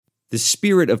The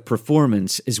spirit of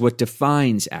performance is what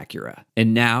defines Acura.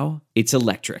 And now, it's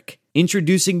electric.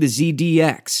 Introducing the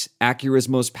ZDX, Acura's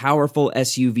most powerful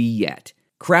SUV yet.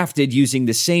 Crafted using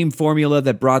the same formula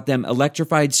that brought them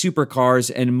electrified supercars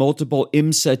and multiple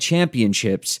IMSA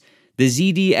championships, the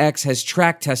ZDX has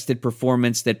track-tested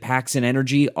performance that packs an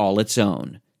energy all its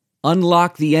own.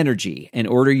 Unlock the energy and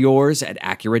order yours at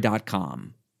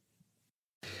Acura.com.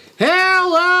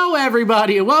 Hello,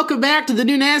 everybody, and welcome back to the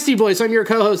new Nasty Boys. I'm your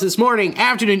co-host this morning,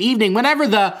 afternoon, evening, whenever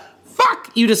the fuck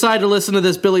you decide to listen to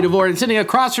this, Billy DeVore. And sitting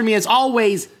across from me, as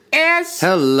always, is...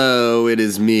 Hello, it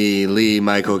is me, Lee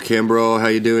Michael Kimbrell. How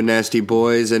you doing, Nasty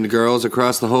Boys and girls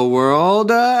across the whole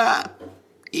world?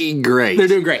 Great. They're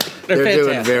doing great. They're fantastic.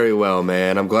 Doing very well,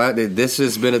 man. I'm glad that this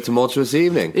has been a tumultuous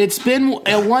evening. It's been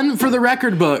a one for the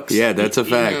record books. Yeah, that's a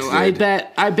fact. You know,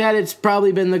 I bet it's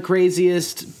probably been the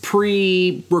craziest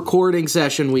pre-recording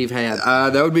session we've had.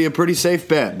 That would be a pretty safe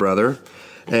bet, brother.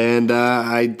 And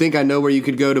I think I know where you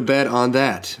could go to bet on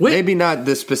that. Wait. Maybe not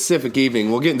this specific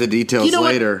evening. We'll get into details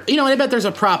later. You know what? I bet there's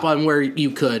a prop on where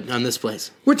you could on this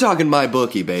place. We're talking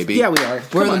MyBookie, baby. Yeah, we are.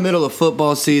 We're in the middle of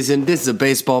football season. This is a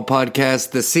baseball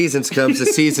podcast. The seasons comes, the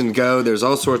season go. There's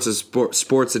all sorts of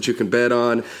sports that you can bet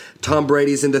on. Tom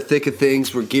Brady's in the thick of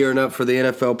things. We're gearing up for the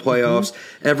NFL playoffs.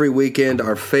 Mm-hmm. Every weekend,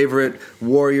 our favorite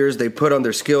Warriors, they put on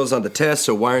their skills on the test,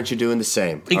 so why aren't you doing the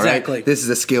same? Exactly. Right? This is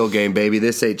a skill game, baby.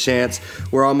 This ain't chance.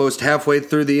 We're almost halfway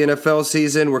through the NFL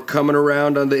season. We're coming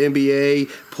around on the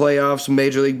NBA playoffs.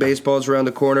 Major League Baseball's around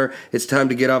the corner. It's time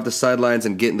to get off the sidelines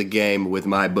and get in the game with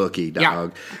MyBookie,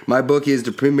 dog. Yeah. MyBookie is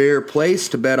the premier place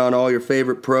to bet on all your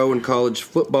favorite pro and college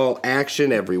football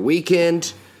action every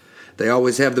weekend. They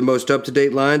always have the most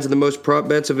up-to-date lines and the most prop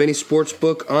bets of any sports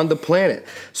book on the planet.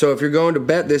 So if you're going to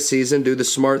bet this season, do the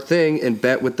smart thing and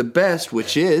bet with the best,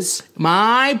 which is...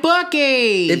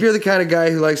 MyBookie! If you're the kind of guy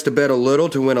who likes to bet a little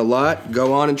to win a lot,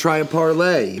 go on and try a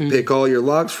parlay. Pick all your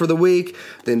locks for the week,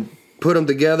 then put them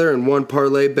together in one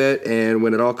parlay bet, and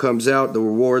when it all comes out, the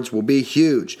rewards will be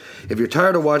huge. If you're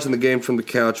tired of watching the game from the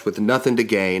couch with nothing to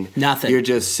gain, you're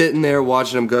just sitting there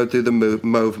watching them go through the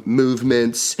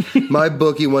movements,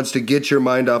 MyBookie wants to get your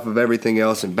mind off of everything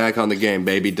else and back on the game,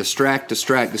 baby. Distract.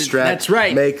 That's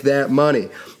right. Make that money.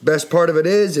 Best part of it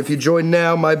is, if you join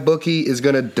now, MyBookie is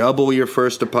going to double your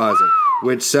first deposit.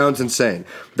 Which sounds insane.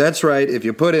 That's right. If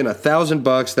you put in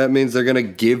 $1,000, that means they're going to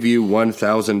give you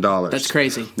 $1,000. That's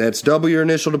crazy. That's double your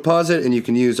initial deposit, and you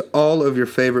can use all of your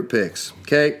favorite picks.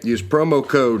 Okay? Use promo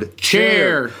code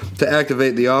CHAIR to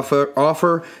activate the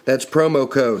offer. That's promo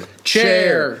code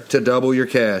CHAIR to double your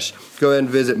cash. Go ahead and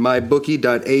visit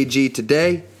mybookie.ag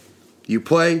today. You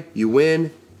play, you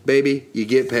win. Baby, you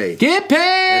get paid. Get paid!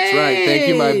 That's right. Thank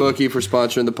you, MyBookie, for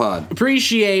sponsoring the pod.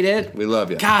 Appreciate it. We love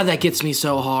you. God, that gets me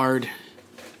so hard.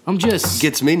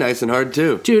 Gets me nice and hard,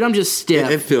 too. Dude, I'm just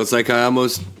stiff. It feels like I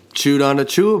almost chewed on a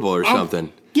chewable or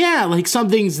something. Yeah, like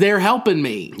something's there helping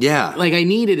me. Yeah. Like I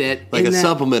needed it. Like a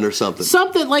supplement or something.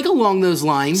 Something like along those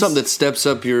lines. Something that steps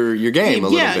up your game a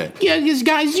little bit. Yeah, because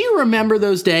guys, you remember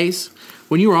those days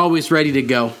when you were always ready to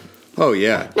go? Oh,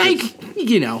 yeah. Like,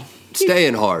 you know.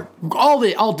 Staying hard. All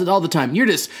the time. You're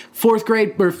just fourth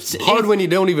grade. Or hard when you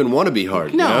don't even want to be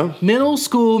hard. No. You know? Middle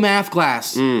school math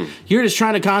class. You're just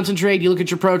trying to concentrate. You look at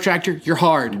your protractor. You're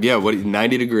hard. Yeah,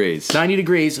 90 degrees. 90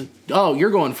 degrees. Oh,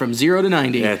 you're going from 0 to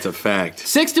 90. That's a fact.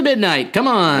 6 to midnight. Come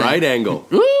on. Right angle.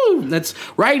 Ooh, that's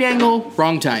right angle,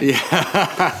 wrong time.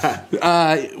 Yeah.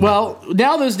 Well,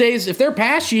 now those days, if they're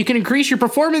past you, you can increase your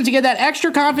performance and get that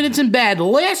extra confidence in bed.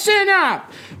 Listen up.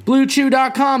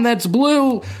 BlueChew.com. That's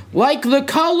blue like the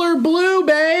color blue,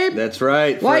 babe. That's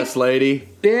right, first lady.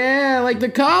 Yeah, like the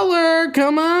color.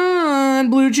 Come on.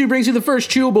 Blue Chew brings you the first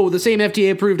chewable with the same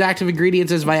FDA-approved active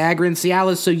ingredients as Viagra and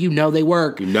Cialis, so you know they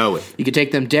work. You know it. You can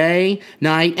take them day,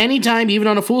 night, anytime, even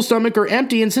on a full stomach or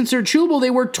empty, and since they're chewable,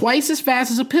 they work twice as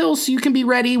fast as a pill, so you can be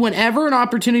ready whenever an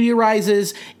opportunity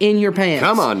arises in your pants.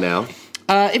 Come on now.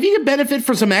 If you could benefit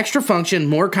from some extra function,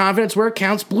 more confidence where it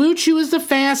counts, Blue Chew is the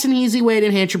fast and easy way to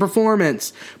enhance your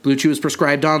performance. Blue Chew is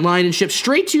prescribed online and shipped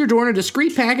straight to your door in a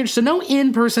discreet package, so no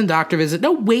in-person doctor visit,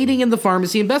 no waiting in the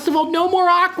pharmacy, and best of all, no more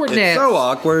awkwardness. It's so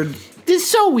awkward. This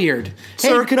is so weird.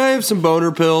 Sir, can I have some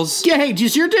boner pills? Yeah, hey,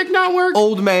 does your dick not work?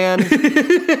 Old man.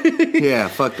 Yeah,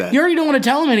 fuck that. You already don't want to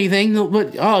tell him anything,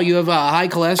 but you have high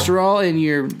cholesterol and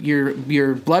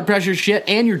your blood pressure shit,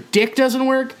 and your dick doesn't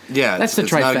work? Yeah, that's the trifecta.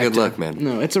 It's not a good look, man.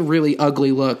 No, it's a really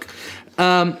ugly look.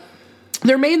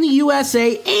 They're made in the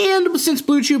USA, and since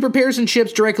Blue Chew prepares and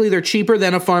ships directly, they're cheaper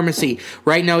than a pharmacy.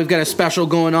 Right now, we've got a special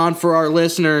going on for our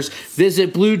listeners.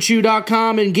 Visit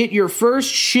BlueChew.com and get your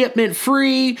first shipment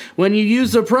free when you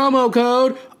use the promo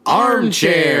code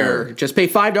Armchair. Just pay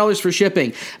 $5 for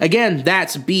shipping. Again,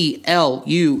 that's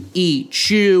BLUE.com.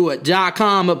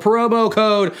 A promo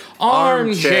code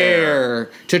Armchair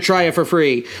to try it for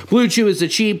free. Blue Chew is the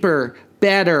cheaper,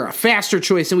 better, faster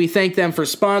choice, and we thank them for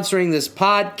sponsoring this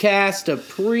podcast.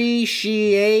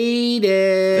 Appreciate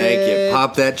it. Thank you.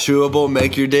 Pop that chewable,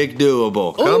 make your dick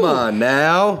doable. Come on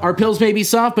now. Our pills may be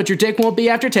soft, but your dick won't be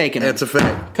after taking it. That's a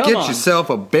fact. Get yourself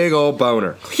a big old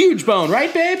boner. Huge bone,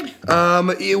 right, babe?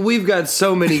 We've got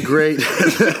so many great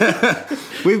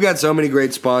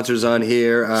sponsors on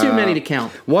here. Too many to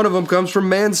count. One of them comes from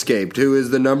Manscaped, who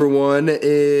is the number one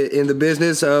in the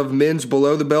business of men's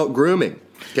below the belt grooming.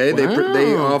 Okay, wow.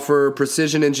 They offer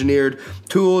precision-engineered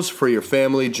tools for your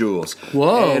family jewels.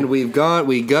 Whoa! And we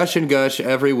gush and gush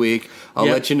every week. I'll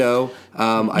let you know.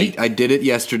 I did it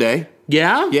yesterday.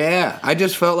 Yeah? Yeah, I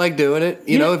just felt like doing it.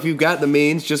 You know, if you've got the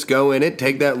means, just go in it.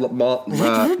 Take that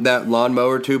that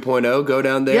lawnmower 2.0, go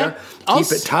down there.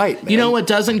 Keep it tight, man. You know what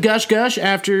doesn't gush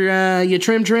after you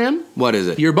trim? What is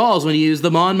it? Your balls when you use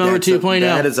the lawnmower 2.0.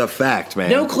 That is a fact, man.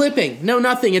 No clipping, no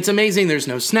nothing. It's amazing. There's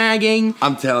no snagging.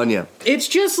 I'm telling you. It's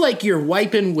just like you're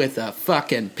wiping with a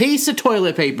fucking piece of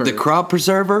toilet paper. The crop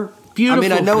preserver. Beautiful. I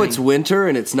mean, I know thing. it's winter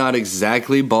and it's not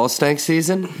exactly ball stank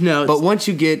season. No, but once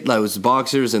you get those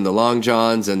boxers and the long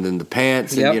johns and then the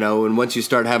pants, and and once you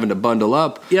start having to bundle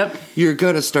up, you're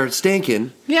gonna start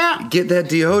stinking. Yeah, get that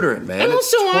deodorant, man. And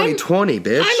it's also, 2020,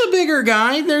 bitch. I'm a bigger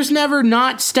guy. There's never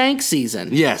not stank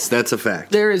season. Yes, that's a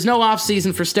fact. There is no off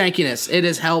season for stankiness. It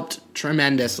has helped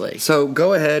tremendously. So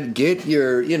go ahead, get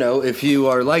your, if you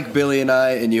are like Billy and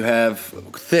I and you have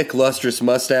thick, lustrous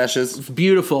mustaches,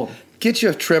 beautiful. Get you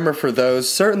a trimmer for those.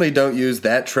 Certainly don't use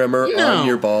that trimmer on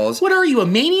your balls. What are you, a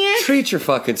maniac? Treat your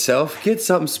fucking self. Get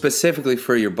something specifically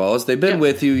for your balls. They've been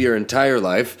with you your entire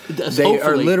life. They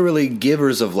are literally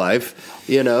givers of life,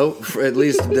 for at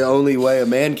least the only way a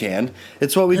man can.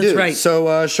 It's what we do. Right.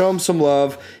 So show them some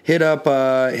love. Hit up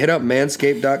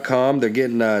manscaped.com.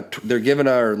 They're giving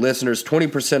our listeners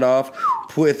 20%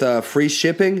 off with free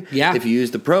shipping if you use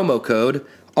the promo code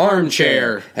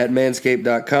Armchair at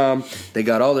manscaped.com. They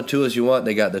got all the tools you want.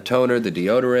 They got the toner, the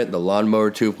deodorant, the lawnmower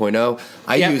 2.0.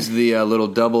 I used the little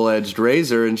double-edged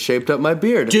razor and shaped up my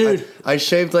beard. Dude. I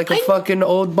shaved like a fucking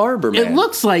old barber, man. It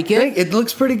looks like it. It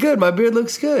looks pretty good. My beard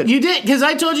looks good. You did, because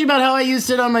I told you about how I used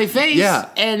it on my face. Yeah.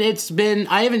 And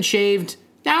I haven't shaved.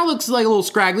 Now it looks like a little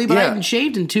scraggly, but I haven't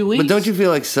shaved in 2 weeks. But don't you feel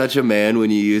like such a man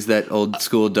when you use that old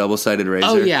school double-sided razor?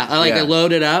 Oh, yeah. I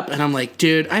load it up, and I'm like,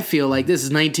 dude, I feel like this is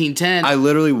 1910. I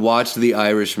literally watched The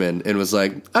Irishman and was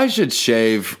like, I should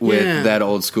shave with that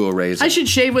old school razor. I should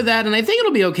shave with that, and I think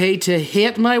it'll be okay to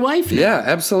hit my wife now. Yeah,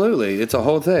 absolutely. It's a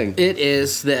whole thing. It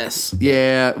is this.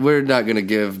 Yeah, we're not going to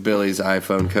give Billy's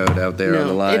iPhone code out there on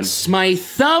the line. It's my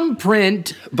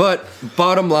thumbprint. But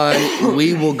bottom line,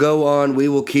 we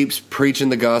will keep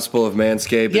preaching the gospel of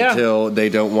Manscaped until they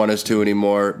don't want us to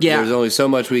anymore. Yeah. There's only so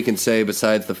much we can say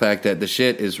besides the fact that the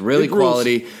shit is really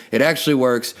quality. It actually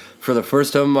works. For the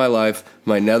first time in my life,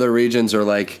 my nether regions are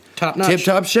like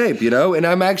tip-top shape, and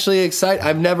I'm actually excited.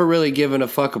 I've never really given a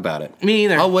fuck about it. Me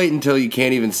either. I'll wait until you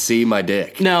can't even see my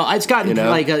dick. No, it's gotten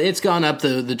it's gone up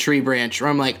the tree branch where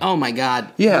I'm like, oh my God.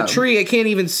 Yeah. The tree, I can't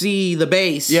even see the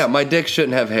base. Yeah, my dick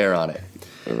shouldn't have hair on it.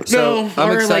 So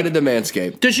I'm excited to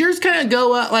Manscaped. Does yours kind of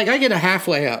go up? Like I get a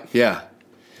halfway up. Yeah.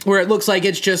 Where it looks like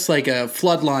it's just like a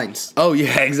flood lines. Oh,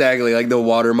 yeah, exactly. Like the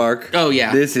watermark. Oh,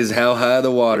 yeah. This is how high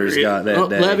the water's got that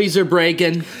day. Levees are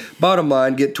breaking. Bottom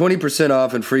line, get 20%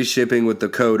 off and free shipping with the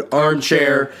code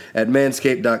Armchair at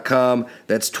manscaped.com.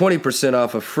 That's 20%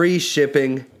 off of free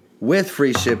shipping with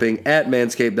free shipping at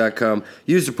manscaped.com.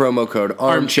 Use the promo code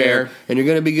Armchair, and you're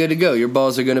going to be good to go. Your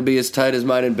balls are going to be as tight as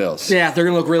mine and Bill's. Yeah, they're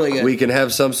going to look really good. We can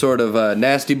have some sort of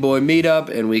nasty boy meetup,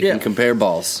 and we can compare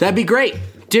balls. That'd be great.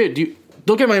 Dude,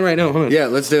 look at mine right now. Hold on. Yeah,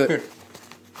 let's do it.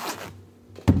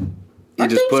 You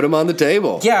just put them on the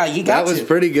table. Yeah, you got That was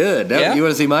pretty good. You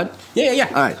want to see mine? Yeah.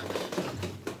 All right.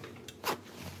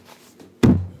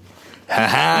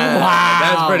 Wow.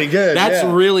 That's pretty good. That's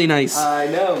really nice. I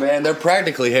know, man. They're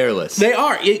practically hairless. They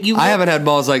are. I haven't had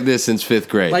balls like this since 5th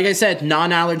grade. Like I said,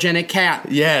 non-allergenic cat.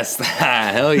 Yes.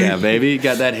 Hell yeah, baby.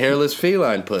 Got that hairless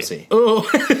feline pussy. Oh,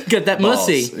 got that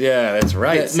mussy. Yeah, that's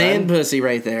right, That man pussy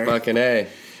right there. Fucking A.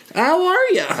 How are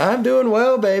you? I'm doing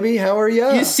well, baby. How are you?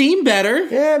 You seem better.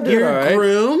 Yeah, I'm doing You're all right.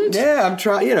 groomed. Yeah, I'm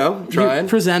trying. You're Trying.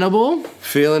 presentable.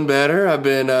 Feeling better. I've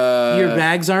been. Your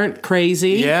bags aren't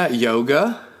crazy. Yeah,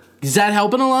 yoga. Is that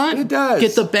helping a lot? It does.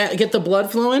 Get the blood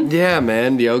flowing? Yeah,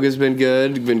 man. Yoga's been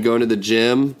good. Been going to the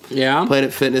gym. Yeah.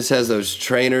 Planet Fitness has those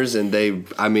trainers, and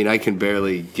I can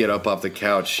barely get up off the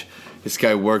couch This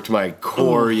guy worked my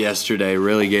core yesterday.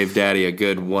 Really gave Daddy a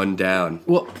good one down.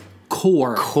 Well,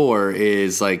 core. Core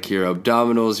is like your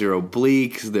abdominals, your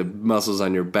obliques, the muscles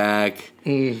on your back.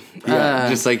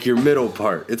 Just like your middle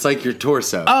part. It's like your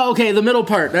torso. Oh, okay, the middle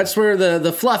part. That's where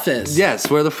the fluff is. Yes,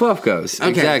 where the fluff goes. Okay.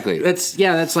 Exactly.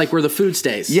 That's like where the food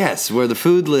stays. Yes, where the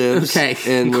food lives. Okay,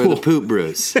 and where the poop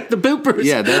brews. The poop brews.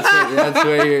 Yeah,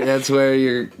 that's where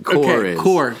your core is.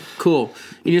 Core. Cool.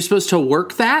 And you're supposed to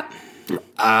work that?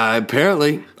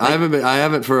 Apparently, I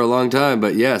haven't for a long time,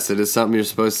 but yes, it is something you're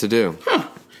supposed to do. Huh.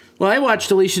 Well, I watched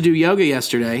Alicia do yoga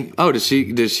yesterday. Oh, did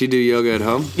she do yoga at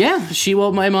home? Yeah,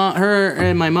 her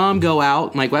and my mom go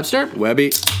out. Mike Webster,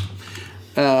 Webby.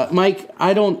 Mike,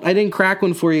 I didn't crack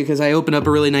one for you because I opened up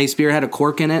a really nice beer, had a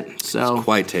cork in it, so it's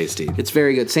quite tasty. It's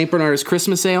very good. St. Bernard's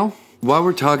Christmas Ale. While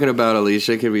we're talking about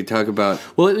Alicia, can we talk about?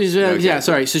 Well, yeah,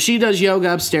 sorry. So she does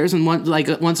yoga upstairs, and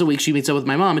once a week she meets up with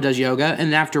my mom and does yoga.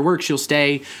 And after work, she'll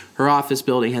stay. Her office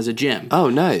building has a gym.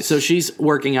 Oh, nice. So she's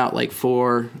working out like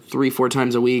 4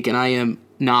 times a week, and I am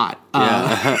not.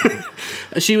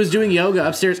 She was doing yoga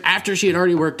upstairs after she had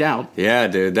already worked out. Yeah,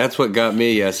 dude, that's what got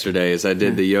me yesterday. Is I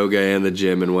did the yoga and the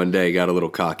gym in one day. Got a little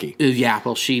cocky. Yeah,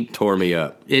 well, she tore me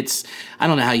up. I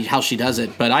don't know how she does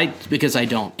it, but because I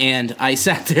don't. And I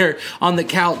sat there on the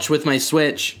couch with my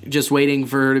Switch, just waiting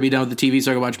for her to be done with the TV so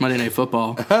I could watch Monday Night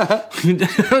Football.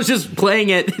 I was just playing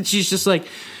it, and she's like,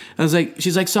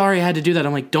 sorry, I had to do that.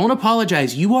 I'm like, don't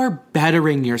apologize. You are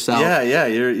bettering yourself. Yeah,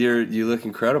 you look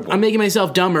incredible. I'm making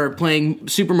myself dumber playing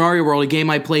Super Mario World, a game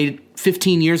I played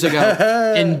 15 years ago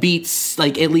and beat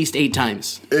like at least 8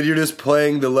 times. And you're just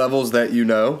playing the levels that you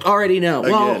know? Already know.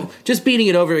 Again. Well, just beating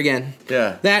it over again.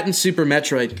 Yeah. That and Super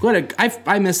Metroid.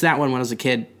 I missed that one when I was a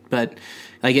kid, but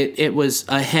like it was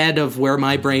ahead of where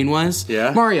my brain was.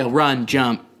 Yeah. Mario, run,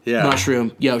 jump,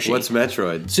 mushroom, Yoshi. What's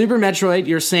Metroid? Super Metroid,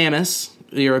 you're Samus.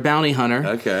 You're a bounty hunter.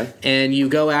 Okay. And you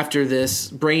go after this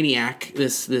brainiac,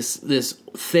 this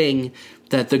thing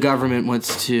that the government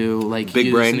wants to big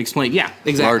use brain and explain. Yeah,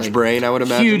 exactly. Large brain, I would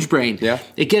imagine. Huge brain. Yeah.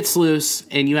 It gets loose,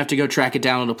 and you have to go track it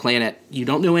down on a planet. You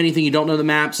don't know anything. You don't know the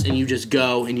maps, and you just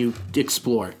go and you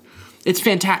explore. It's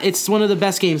fantastic. It's one of the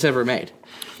best games ever made.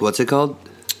 What's it called?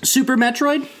 Super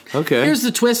Metroid. Okay. Here's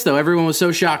the twist, though. Everyone was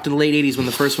so shocked in the late 80s when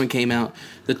the first one came out.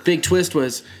 The big twist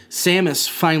was Samus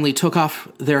finally took off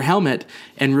their helmet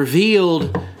and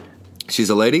revealed... She's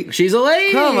a lady? She's a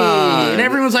lady! Come on! And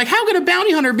everyone's like, how could a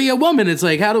bounty hunter be a woman? It's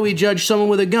like, how do we judge someone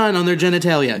with a gun on their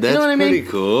genitalia? That's you know what I mean? pretty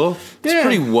cool. It's a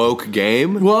pretty woke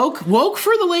game. Woke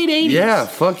for the late 80s. Yeah,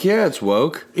 fuck yeah, it's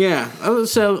woke. Yeah.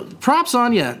 So, props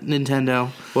on you, Nintendo.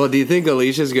 Well, do you think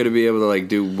Alicia's going to be able to,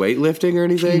 do weightlifting or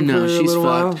anything No, for a she's little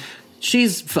fucked. while?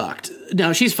 She's fucked.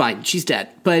 No, she's fine. She's dead.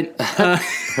 But,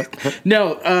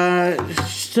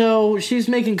 so she's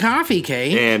making coffee,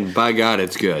 Kate. And by God,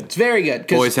 it's good. It's very good.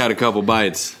 Boys had a couple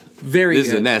bites. Very This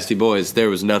good. is a nasty boys.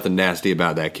 There was nothing nasty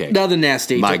about that cake. Nothing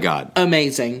nasty. My God.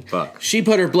 Amazing. Fuck. She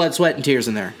put her blood, sweat, and tears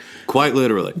in there. Quite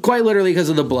literally. Quite literally because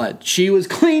of the blood. She was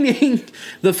cleaning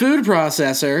the food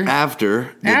processor.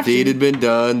 After the deed had been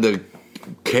done, the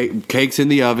cake's in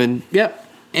the oven. Yep.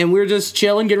 And we're just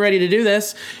chilling, getting ready to do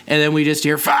this. And then we just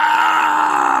hear,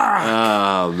 fire!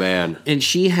 Oh, man. And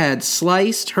she had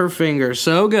sliced her finger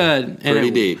so good.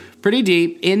 Pretty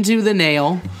deep. Into the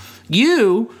nail.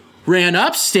 You ran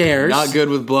upstairs. Not good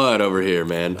with blood over here,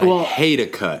 man. I hate a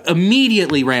cut.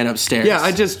 Immediately ran upstairs. Yeah,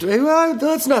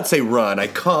 let's not say run. I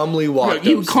calmly walked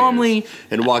upstairs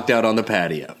and walked out on the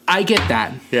patio. I get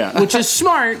that. Yeah. Which is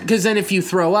smart, because then if you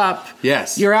throw up,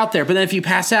 yes, you're out there. But then if you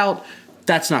pass out,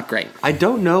 that's not great. I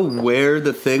don't know where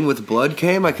the thing with blood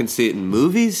came. I can see it in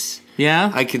movies.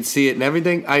 Yeah? I can see it in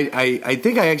everything. I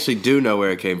think I actually do know where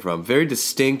it came from. Very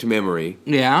distinct memory.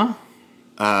 Yeah?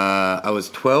 I was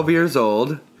 12 years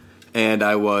old, and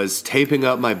I was taping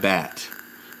up my bat.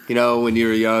 You know, when you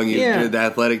were young, you did the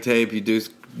athletic tape,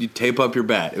 you tape up your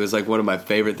bat. It was like one of my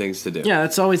favorite things to do. Yeah,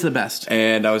 that's always the best.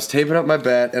 And I was taping up my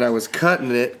bat, and I was cutting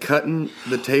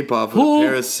the tape off with a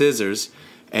pair of scissors.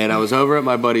 And I was over at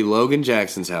my buddy Logan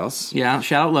Jackson's house. Yeah,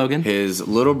 shout out Logan. His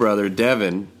little brother,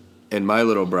 Devin, and my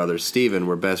little brother, Steven,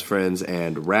 were best friends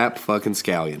and rap fucking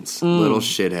scallions. Little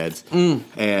shitheads.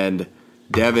 And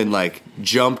Devin,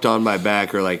 jumped on my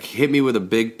back or, hit me with a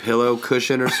big pillow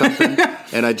cushion or something.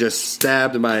 And I just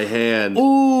stabbed my hand.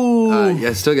 Ooh.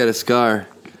 I still got a scar.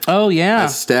 Oh, yeah. I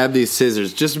stabbed these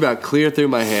scissors just about clear through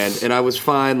my hand. And I was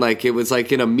fine. It was,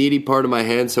 in a meaty part of my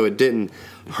hand, so it didn't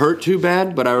hurt too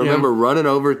bad, but I remember running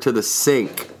over to the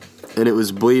sink, and it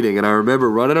was bleeding, and I remember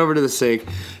running over to the sink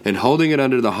and holding it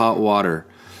under the hot water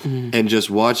and just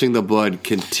watching the blood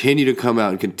continue to come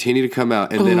out,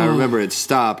 and then I remember it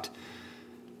stopped,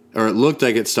 or it looked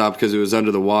like it stopped because it was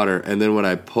under the water. And then when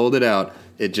I pulled it out,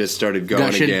 it just started going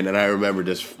Gushing. again. And I remember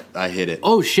I hit it.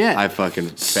 Oh, shit. I fucking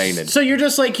fainted. So you're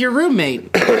just like your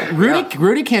roommate.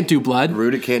 Rudy can't do blood.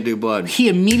 Rudy can't do blood. He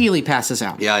immediately passes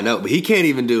out. Yeah, I know. But he can't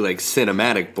even do, like,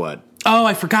 cinematic blood. Oh,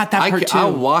 I forgot that part, too.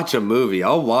 I'll watch a movie.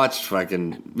 I'll watch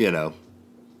fucking,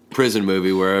 prison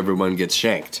movie where everyone gets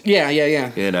shanked. Yeah.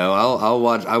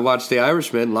 I watched The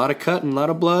Irishman. A lot of cutting, a lot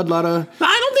of blood, a lot of...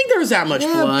 I don't think there was that much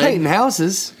blood. Painting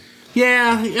houses.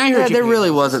 Yeah, I heard you. There really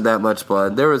wasn't that much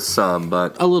blood. There was some,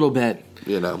 but... A little bit.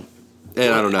 And I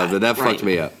don't know, but that fucked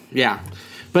me up. Yeah.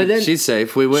 But then... She's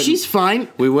safe. She's fine.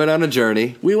 We went on a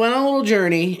journey. We went on a little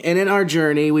journey, and in our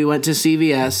journey, we went to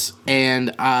CVS,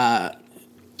 and...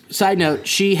 Side note,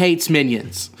 she hates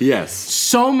Minions. Yes.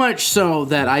 So much so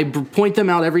that I point them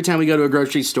out every time we go to a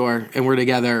grocery store and we're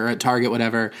together or at Target,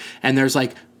 whatever, and there's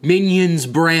like Minions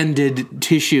branded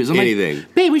tissues. I'm anything.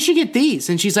 Like, babe, we should get these.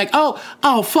 And she's like,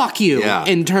 oh, fuck you. Yeah.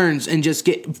 And turns and just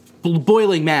get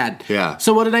boiling mad. Yeah.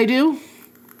 So what did I do?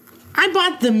 I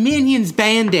bought the Minions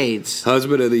Band-Aids.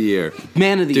 Husband of the year.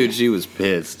 Man of the year. Dude, she was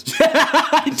pissed.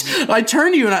 I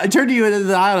turned to you into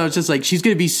the aisle. I was just like, she's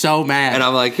going to be so mad. And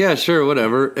I'm like, yeah, sure,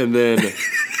 whatever. And then,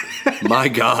 my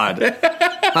God.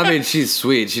 I mean, she's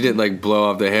sweet. She didn't, like, blow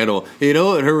off the handle. You know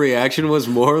what? Her reaction was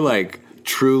more like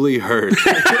truly hurt.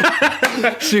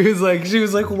 She was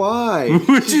like, why?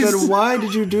 She said, why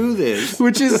did you do this?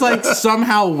 Which is like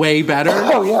somehow way better.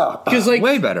 Oh yeah, because like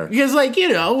way better. Because like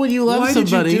when you love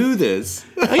somebody, why did you do this?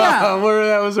 Yeah,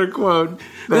 that was her quote.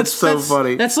 That's so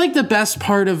funny. That's like the best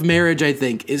part of marriage, I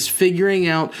think, is figuring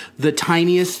out the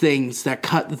tiniest things that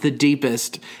cut the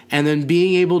deepest, and then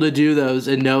being able to do those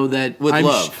and know that with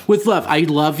love, I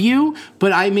love you,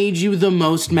 but I made you the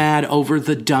most mad over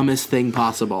the dumbest thing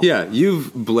possible. Yeah,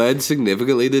 you've bled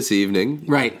significantly this evening,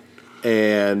 right?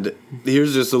 And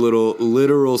here's just a little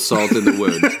literal salt in the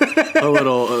wound. A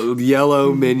little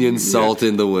yellow Minion salt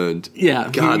in the wound. Yeah.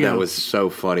 God, that was so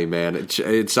funny, man.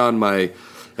 It's on my...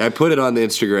 I put it on the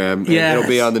Instagram. Yeah. It'll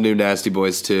be on the new Nasty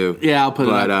Boys, too. Yeah, I'll put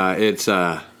it on.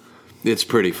 But it's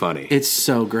pretty funny. It's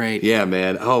so great. Yeah,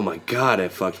 man. Oh, my God,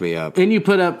 it fucked me up. And you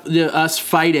put up us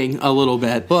fighting a little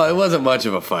bit. Well, it wasn't much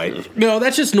of a fight. No,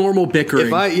 that's just normal bickering.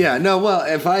 If I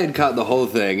had caught the whole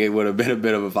thing, it would have been a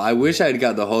bit of a fight. I wish I had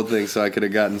got the whole thing so I could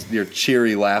have gotten your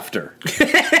cheery laughter. Dude,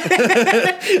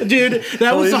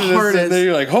 that was the hardest.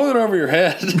 You're like, hold it over your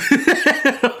head.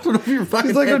 Hold it over your fucking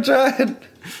He's like, head. I'm trying.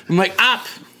 I'm like, up.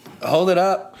 Hold it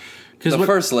up. The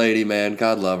first lady, man,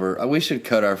 God love her. We should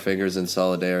cut our fingers in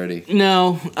solidarity.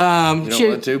 No. You don't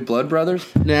want to? Blood brothers?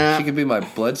 Nah. She could be my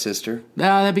blood sister. No,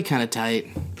 that'd be kind of tight.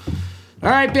 All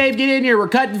right, babe, get in here. We're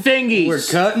cutting fingies. We're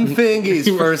cutting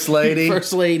fingies, first lady.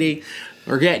 First lady.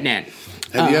 We're getting it.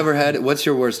 Have you ever had... What's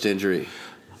your worst injury?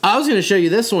 I was going to show you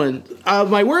this one.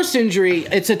 My worst injury,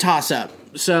 it's a toss-up.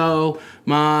 So,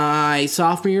 my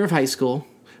sophomore year of high school,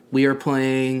 we are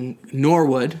playing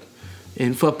Norwood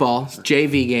in football,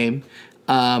 JV game.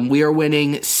 We are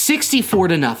winning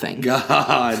 64-0.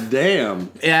 God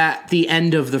damn. At the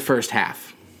end of the first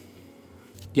half.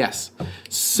 Yes.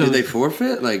 So did they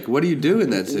forfeit? Like, what do you do in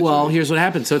that situation? Well, here's what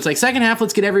happened. So it's like second half,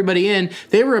 let's get everybody in.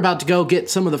 They were about to go get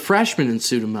some of the freshmen and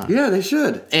suit them up. Yeah, they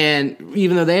should. And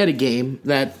even though they had a game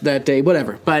that day,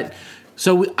 whatever. But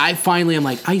so I finally am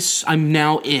like, I'm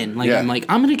now in. Like, yeah. I'm like,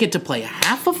 I'm gonna get to play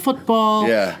half of football.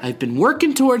 Yeah. I've been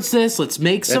working towards this. Let's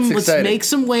make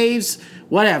some waves.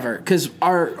 Whatever, because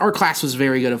our class was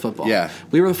very good at football. Yeah.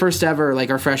 We were the first ever, like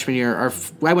our freshman year.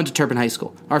 I went to Turpin High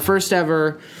School. Our first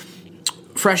ever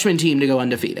freshman team to go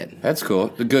undefeated. That's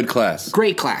cool. A good class.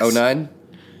 Great class. 09?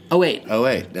 08.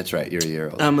 08. That's right. You're a year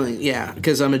old. Yeah,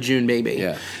 because I'm a June baby.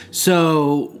 Yeah.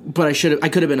 So, but I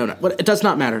could have been 09. But it does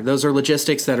not matter. Those are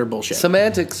logistics that are bullshit.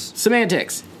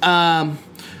 Semantics. I'm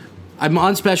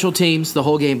on special teams the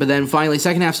whole game, but then finally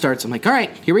second half starts. I'm like, all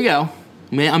right, here we go.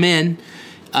 I'm in.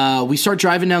 We start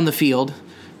driving down the field.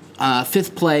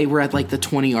 Fifth play, we're at like the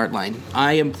 20-yard line.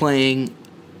 I am playing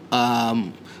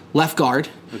left guard.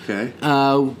 Okay.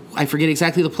 I forget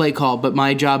exactly the play call, but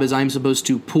my job is I'm supposed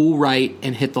to pull right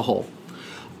and hit the hole.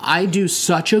 I do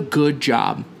such a good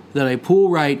job that I pull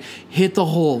right, hit the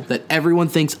hole, that everyone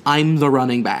thinks I'm the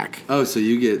running back. Oh, so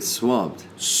you get swamped.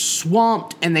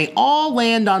 Swamped, and they all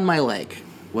land on my leg.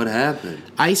 What happened?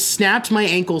 I snapped my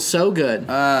ankle so good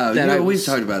that we've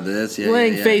talked about this. Yeah,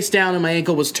 laying face down and my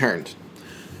ankle was turned.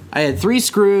 I had 3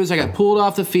 screws. I got pulled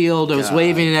off the field. I was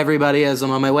waving at everybody as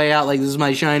I'm on my way out like this is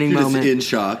my shining moment. In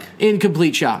shock. In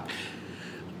complete shock.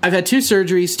 I've had 2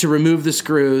 surgeries to remove the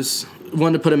screws.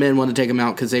 One to put them in, one to take them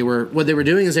out, because what they were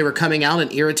doing is they were coming out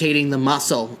and irritating the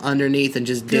muscle underneath and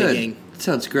just digging.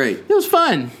 Sounds great. It was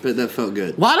fun. But that felt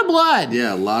good. A lot of blood.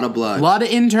 Yeah, a lot of blood. A lot of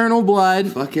internal blood.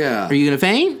 Fuck yeah. Are you going to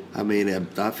faint? I mean, I'm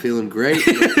not feeling great.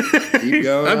 Keep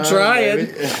going. I'm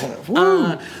trying.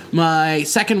 My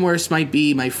second worst might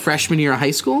be my freshman year of high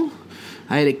school.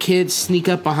 I had a kid sneak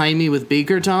up behind me with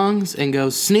beaker tongs and go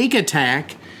sneak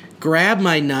attack, grab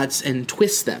my nuts, and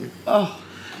twist them. Oh.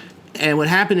 And what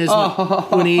happened is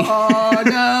when he... Oh,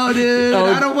 no, dude.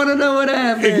 I don't want to know what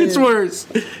happened. It gets worse.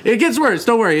 It gets worse.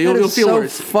 Don't worry. You'll feel so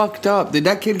worse. Fucked up. Did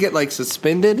that kid get, like,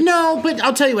 suspended? No, but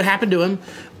I'll tell you what happened to him.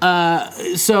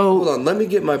 Hold on. Let me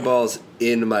get my balls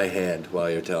in my hand while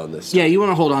you're telling this story. Yeah, you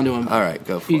want to hold on to him. All right,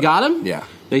 go for it. You got him? Yeah.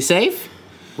 They safe?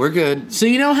 We're good. So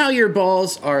you know how your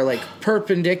balls are, like,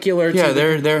 perpendicular to... Yeah,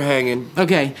 they're hanging.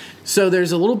 Okay, so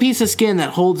there's a little piece of skin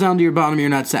that holds onto your bottom of your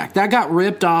nutsack. That got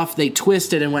ripped off, they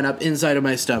twisted, and went up inside of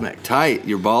my stomach. Tight.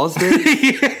 Your balls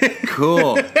did?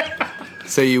 Cool.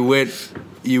 So you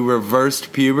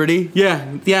reversed puberty?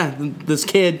 Yeah, this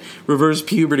kid reversed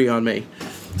puberty on me.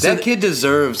 That kid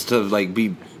deserves to, like,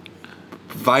 be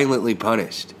violently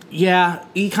punished. Yeah,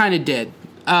 he kind of did.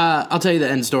 I'll tell you the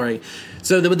end story.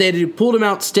 So they pulled him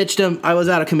out, stitched him. I was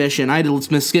out of commission. I had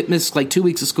to miss like 2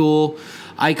 weeks of school.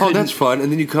 Oh, that's fun.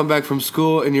 And then you come back from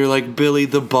school and you're like Billy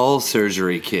the ball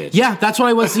surgery kid. Yeah, that's what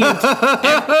I was. That's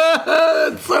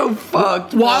so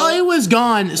fucked. While I was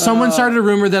gone, someone started a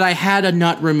rumor that I had a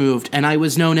nut removed, and I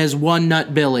was known as One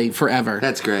Nut Billy forever.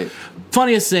 That's great.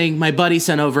 Funniest thing, my buddy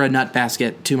sent over a nut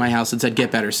basket to my house and said,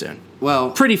 "Get better soon."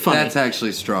 Well, pretty funny. That's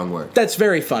actually strong work. That's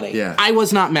very funny. Yeah. I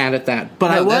was not mad at that, but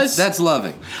I was. That's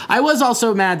loving. I was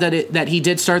also mad that he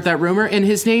did start that rumor, and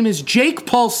his name is Jake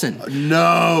Paulson.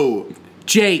 No.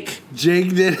 Jake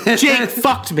did it. Jake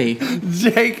fucked me.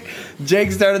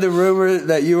 Jake started the rumor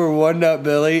that you were One Nut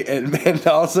Billy and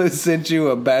also sent you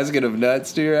a basket of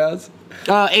nuts to your house?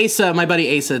 Asa, my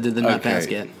buddy Asa did the nut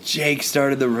basket. Jake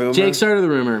started the rumor? Jake started the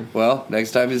rumor. Well,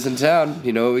 next time he's in town,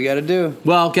 you know what we got to do.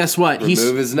 Well, guess what?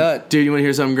 Remove his nut. Dude, you want to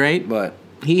hear something great? What?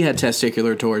 He had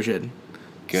testicular torsion.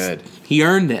 Good. He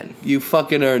earned it. You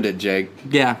fucking earned it, Jake.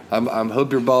 Yeah. I'm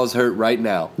hope your balls hurt right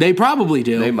now. They probably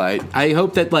do. They might. I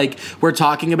hope that, like, we're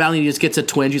talking about it and he just gets a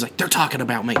twinge. He's like, they're talking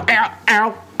about me. Ow,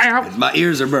 ow, ow. My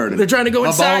ears are burning. They're trying to go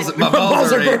inside. My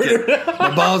balls are aching.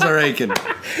 My balls are aching.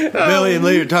 Billy and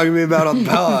Lee are talking to me about on the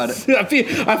pod. I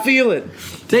feel it.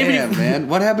 Damn, man.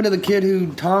 What happened to the kid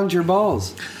who tongued your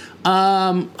balls?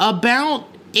 About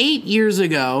 8 years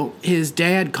ago, his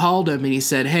dad called him and he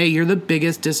said, "Hey, you're the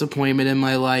biggest disappointment in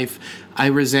my life. I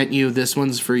resent you. This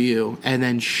one's for you." And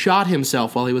then shot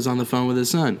himself while he was on the phone with his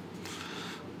son.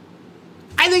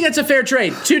 I think that's a fair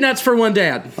trade. 2 nuts for 1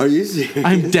 dad. Are you serious?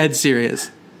 I'm dead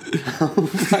serious. Oh,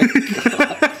 my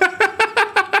God.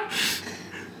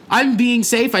 I'm being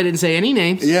safe. I didn't say any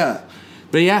names. Yeah.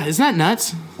 But yeah, isn't that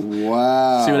nuts?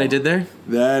 Wow. See what I did there?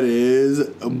 That is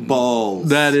balls.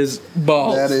 That is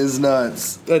balls. That is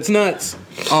nuts. That's nuts.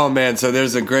 Oh, man. So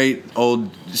there's a great old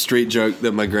street joke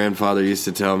that my grandfather used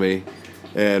to tell me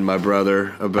and my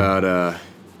brother about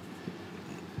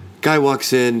guy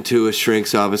walks into a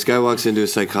shrink's office. Guy walks into a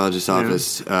psychologist's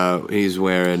office. He's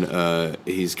wearing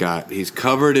he's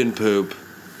covered in poop.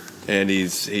 And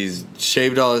he's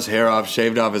shaved all his hair off,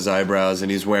 shaved off his eyebrows,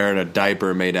 and he's wearing a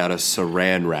diaper made out of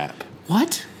saran wrap.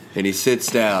 What? And he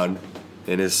sits down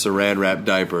in his saran wrap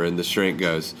diaper, and the shrink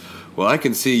goes, "Well, I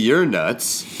can see your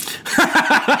nuts."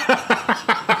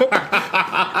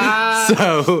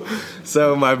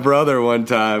 So my brother one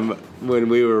time, when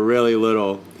we were really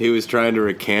little, he was trying to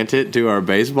recant it to our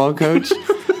baseball coach,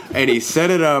 and he set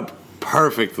it up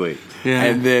perfectly. Yeah.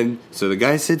 And then, so the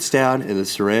guy sits down in the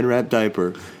saran wrap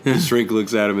diaper. The shrink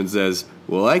looks at him and says,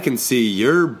 "Well, I can see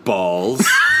your balls."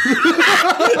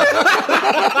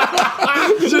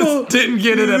 Just didn't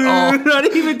get it at all. Not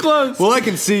even close. "Well, I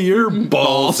can see your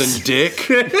balls and dick."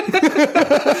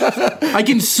 I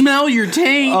can smell your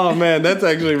taint. Oh, man, that's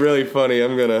actually really funny.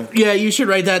 I'm gonna... Yeah, you should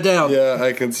write that down. Yeah,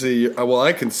 I can see...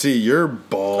 I can see your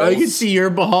balls. I can see your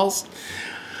balls.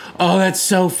 Oh, that's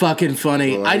so fucking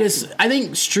funny. Well, I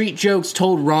think street jokes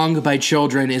told wrong by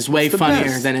children is way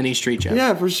funnier than any street joke.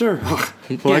 Yeah, for sure.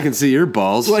 Well, I can see your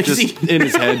balls. Well, just in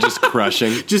his head, just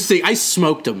crushing. Just see, I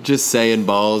smoked them. Just saying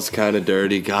balls, kind of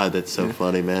dirty. God, that's so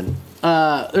funny, man.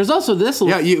 There's also this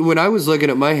little... Yeah, when I was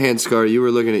looking at my hand scar, you were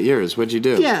looking at yours. What'd you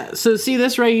do? Yeah, so see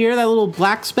this right here, that little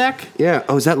black speck? Yeah.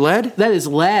 Oh, is that lead? That is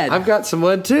lead. I've got some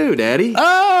lead too, Daddy.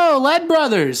 Oh, Lead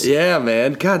Brothers. Yeah,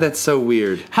 man. God, that's so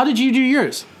weird. How did you do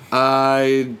yours?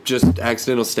 I just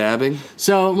accidental stabbing.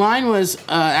 So mine was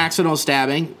accidental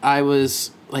stabbing. I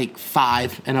was like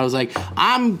 5, and I was like,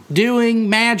 I'm doing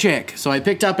magic. So I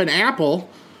picked up an apple,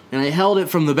 and I held it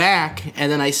from the back,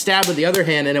 and then I stabbed with the other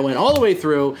hand, and it went all the way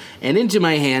through and into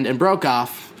my hand and broke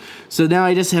off. So now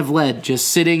I just have lead just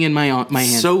sitting in my hand.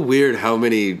 So weird how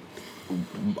many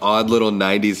odd little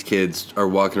 90s kids are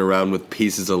walking around with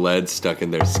pieces of lead stuck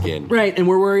in their skin. Right, and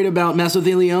we're worried about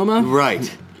mesothelioma?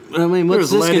 Right. I mean, what's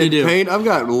There's this lead going to in do? paint. I've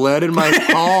got lead in my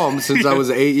palm since I was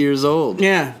 8 years old.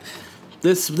 Yeah.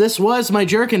 This was my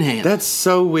jerkin hand. That's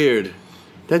so weird.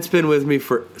 That's been with me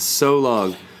for so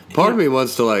long. Part of me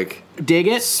wants to, like, dig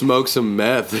it, smoke some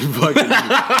meth, and fucking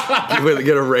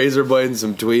get a razor blade and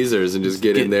some tweezers and just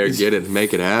get in there, get it,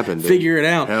 make it happen. Dude. Figure it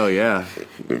out. Hell yeah.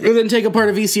 And then take apart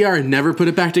a VCR and never put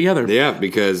it back together. Yeah,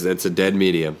 because it's a dead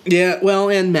medium. Yeah, well,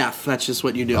 and meth. That's just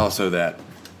what you do. Also that.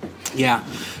 Yeah.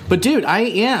 But, dude,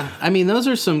 I mean, those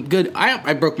are some good...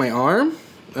 I broke my arm.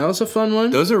 That was a fun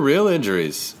one. Those are real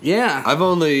injuries. Yeah.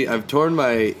 I've torn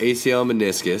my ACL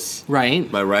meniscus.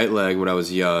 Right. My right leg when I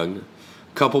was young.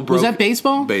 Couple broke. Was that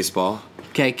baseball? Baseball.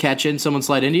 Okay, catching someone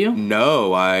slide into you?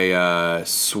 No, I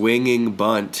swinging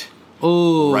bunt.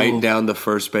 Oh. Right down the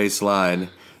first base line.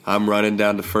 I'm running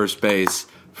down to first base.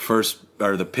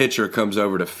 The pitcher comes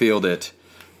over to field it,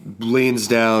 leans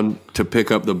down to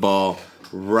pick up the ball.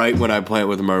 Right when I plant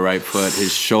with my right foot,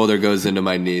 his shoulder goes into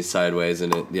my knee sideways,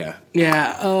 and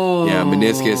Yeah, oh. Yeah,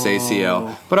 meniscus,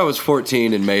 ACL. But I was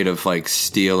 14 and made of, like,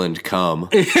 steel and cum.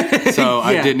 So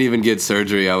I didn't even get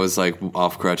surgery. I was, like,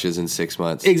 off crutches in 6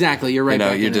 months. Exactly, you're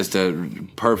right. You're just a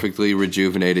perfectly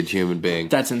rejuvenated human being.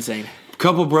 That's insane.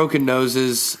 Couple broken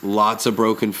noses, lots of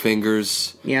broken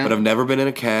fingers. Yeah. But I've never been in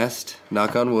a cast.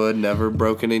 Knock on wood. Never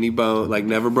broken any bone. Like,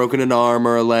 never broken an arm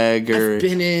or a leg. I've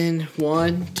been in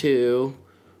 1, 2,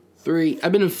 3.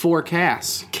 I've been in 4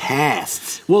 casts.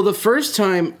 Casts? Well, the first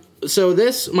time... So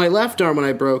my left arm, when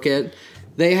I broke it,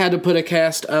 they had to put a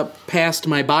cast up past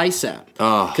my bicep.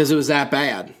 Oh. Because it was that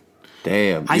bad.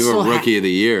 Damn. You were Rookie of the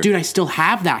Year. Dude, I still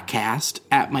have that cast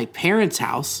at my parents'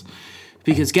 house.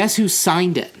 Because guess who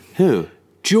signed it? Who?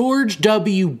 George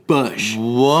W. Bush.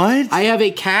 What? I have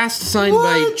a cast signed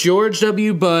by George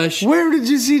W. Bush. Where did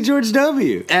you see George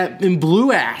W? In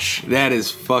Blue Ash. That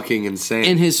is fucking insane.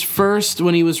 In his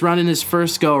when he was running his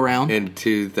first go-around. In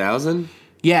 2000?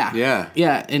 Yeah. Yeah.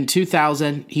 Yeah, in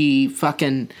 2000, he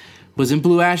fucking was in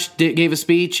Blue Ash, gave a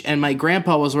speech, and my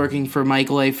grandpa was working for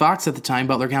Michael A. Fox at the time,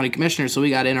 Butler County Commissioner, so we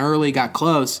got in early, got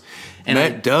close. And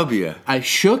Matt W. I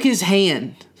shook his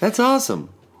hand. That's awesome.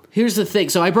 Here's the thing.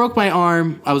 So I broke my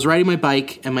arm. I was riding my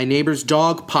bike, and my neighbor's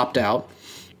dog popped out.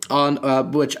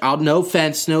 No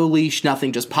fence, no leash,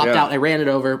 nothing. Just popped out. I ran it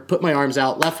over, put my arms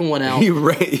out, left one out. You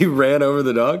ran over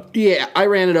the dog? Yeah, I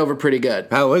ran it over pretty good.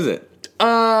 How was it?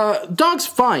 Dog's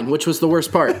fine, which was the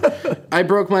worst part. I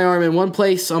broke my arm in one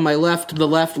place on my left, who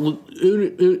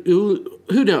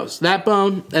knows, that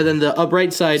bone, and then the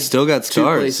right side. Still got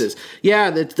scars. 2 places. Yeah,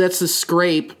 that's the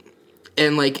scrape.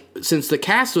 And, like, since the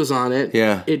cast was on it,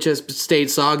 it just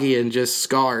stayed soggy and just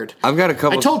scarred. I've got a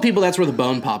couple... I told people that's where the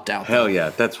bone popped out. Hell yeah,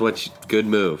 that's good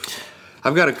move.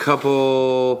 I've got a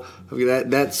couple...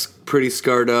 That's pretty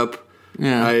scarred up.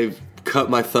 Yeah. I've cut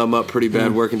my thumb up pretty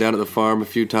bad working down at the farm a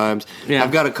few times. Yeah.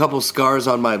 I've got a couple scars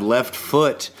on my left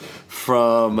foot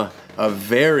from a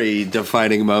very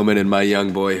defining moment in my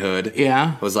young boyhood.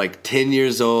 Yeah. I was, like, 10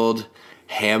 years old...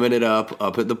 hamming it up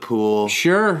at the pool.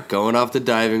 Sure. Going off the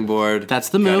diving board. That's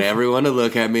the move. Got everyone to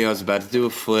look at me. I was about to do a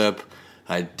flip.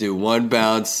 I do one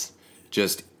bounce,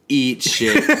 just eat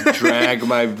shit, drag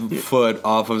my foot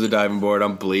off of the diving board.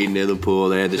 I'm bleeding in the pool.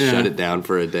 They had to shut it down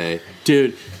for a day.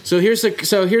 Dude, so here's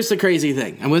the crazy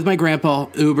thing. I'm with my grandpa,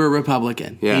 uber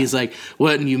Republican. Yeah. He's like,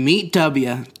 when you meet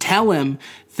W, tell him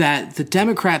that the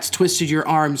Democrats twisted your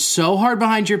arm so hard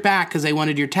behind your back because they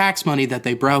wanted your tax money that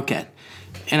they broke it.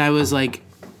 And I was like...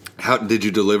 How did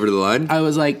you deliver the line? I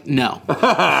was like, no.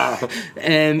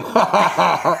 And...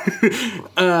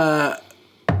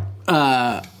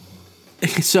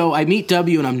 so I meet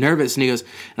W and I'm nervous and he goes...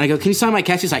 And I go, can you sign my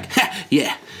cast? He's like, ha,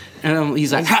 yeah. And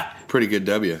he's like, ha. Pretty good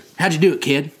W. How'd you do it,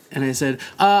 kid? And I said,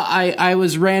 I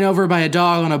was ran over by a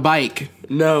dog on a bike.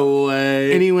 No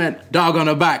way. And he went, dog on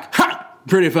a bike. Ha!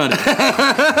 Pretty funny.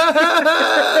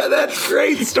 That's a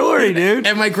great story, dude.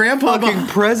 And my grandpa... Fucking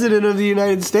president of the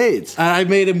United States. I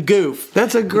made him goof.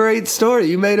 That's a great story.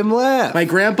 You made him laugh. My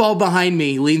grandpa behind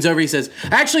me leans over, he says,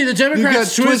 actually, the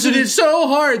Democrats twisted it so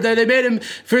hard that they made him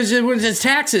for his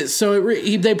taxes. So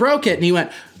they broke it. And he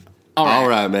went... All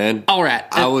right, man. All right.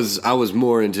 I was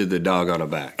more into the dog on a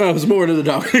back. I was more into the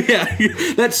dog. Yeah,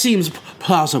 that seems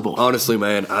plausible. Honestly,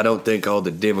 man, I don't think all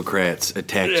the Democrats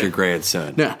attacked your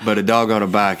grandson. Yeah. But a dog on a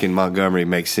bike in Montgomery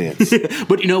makes sense.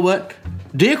 But you know what?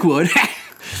 Dick would.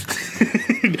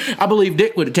 I believe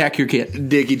Dick would attack your kid.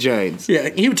 Dickie James. Yeah,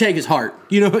 he would take his heart.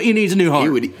 You know, he needs a new heart. He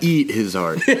would eat his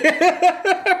heart.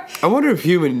 I wonder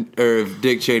if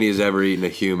Dick Cheney has ever eaten a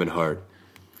human heart.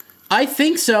 I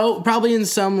think so. Probably in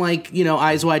some, like, you know,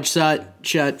 eyes wide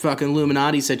shut fucking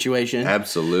Illuminati situation.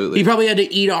 Absolutely. He probably had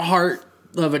to eat a heart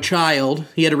of a child.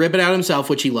 He had to rip it out himself,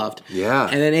 which he loved. Yeah.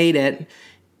 And then ate it.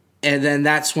 And then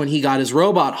that's when he got his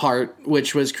robot heart,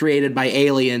 which was created by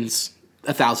aliens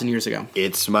 1,000 years ago.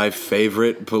 It's my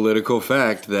favorite political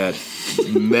fact that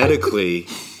medically,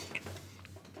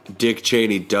 Dick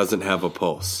Cheney doesn't have a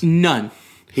pulse. None.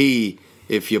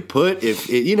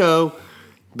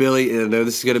 Billy, I know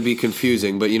this is going to be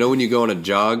confusing, but you know when you go on a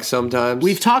jog sometimes?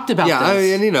 We've talked about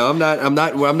this.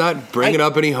 I'm not bringing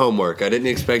up any homework. I didn't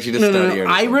expect you to study or anything.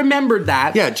 I remembered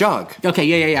that. Yeah, jog. Okay,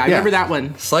 yeah. I remember that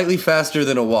one. Slightly faster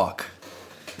than a walk.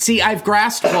 See, I've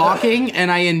grasped walking, and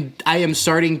I am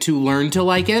starting to learn to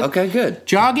like it. Okay, good.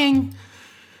 Jogging,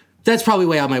 that's probably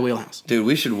way out of my wheelhouse. Dude,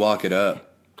 we should walk it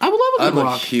up. I would love a good walk.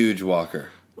 I'm a huge walker.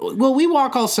 Well, we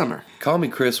walk all summer. Call me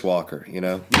Chris Walker, you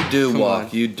know? You do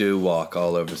walk. You do walk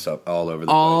all over the place.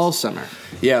 All summer.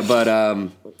 Yeah, but,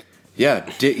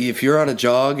 if you're on a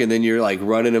jog and then you're, like,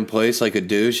 running in place like a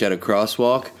douche at a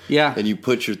crosswalk. Yeah. And you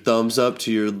put your thumbs up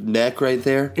to your neck right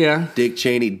there. Yeah. Dick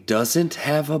Cheney doesn't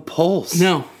have a pulse.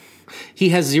 No. He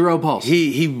has zero pulse.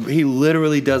 He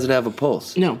literally doesn't have a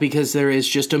pulse. No, because there is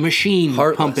just a machine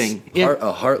pumping.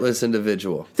 A heartless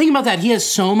individual. Think about that. He has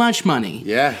so much money.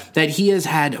 Yeah. That he has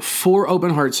had 4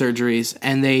 open heart surgeries,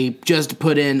 and they just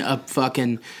put in a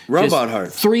fucking robot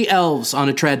heart. 3 elves on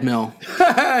a treadmill.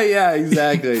 Yeah,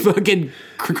 exactly. Fucking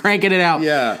cranking it out.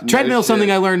 Yeah. Treadmill,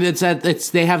 something I learned.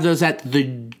 They have those at the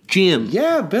gym.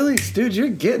 Yeah, Billy, dude, you're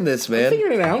getting this, man. I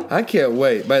figured it out. I can't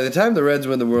wait. By the time the Reds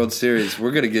win the World Series,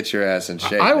 we're gonna get your ass in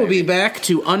shape. I will be back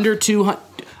to under 200.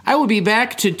 I will be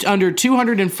back to under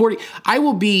 240. I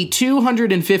will be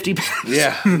 250 pounds.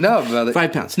 Yeah, no, brother.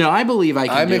 5 pounds. No, I believe I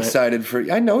can. I'm excited for.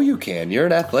 I know you can. You're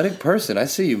an athletic person. I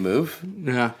see you move.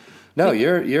 Yeah. No,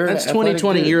 you're. That's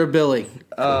 2020. You're a Billy.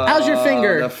 How's your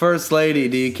finger? The first lady.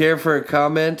 Do you care for a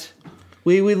comment?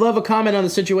 We love a comment on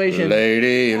the situation.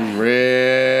 Lady in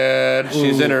red.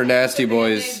 She's in her nasty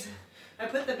boys. I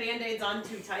put the Band-Aids on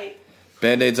too tight.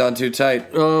 Band-Aids on too tight.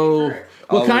 Oh.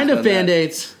 What kind of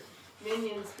Band-Aids?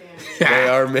 Minions Band-Aids. They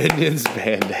are Minions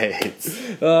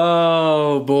Band-Aids.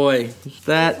 Oh, boy.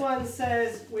 This one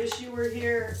says, wish you were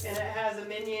here, and it has a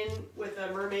minion with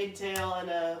a mermaid tail and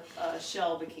a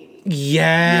shell bikini.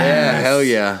 Yeah, hell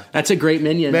yeah. That's a great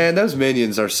minion. Man, those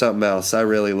minions are something else. I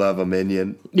really love a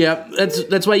minion. Yeah,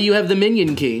 that's why you have the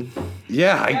minion key.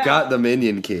 Yeah, I got the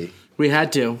minion key. We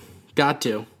had to. Got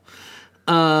to.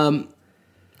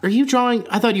 Are you drawing?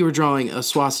 I thought you were drawing a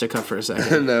swastika for a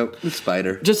second. No, a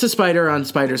spider. Just a spider on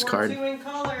Spider's card. 2 in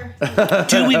color.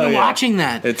 Dude, we've been watching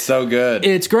that. It's so good.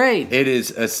 It's great. It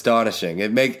is astonishing.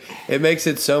 It makes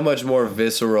it so much more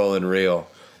visceral and real.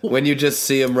 When you just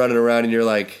see them running around and you're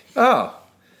like, oh,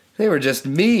 they were just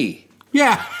me.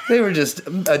 Yeah. They were just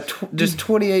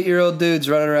 28-year-old dudes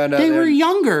running around down there. They were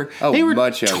younger. Oh, they were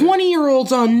much younger.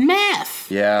 20-year-olds on meth.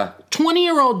 Yeah.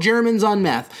 20-year-old Germans on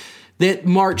meth that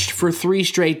marched for 3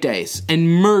 straight days and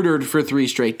murdered for 3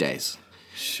 straight days.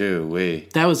 Shoo-wee.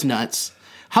 That was nuts.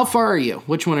 How far are you?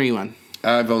 Which one are you on?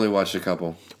 I've only watched a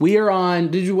couple. We are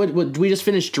on. Did we just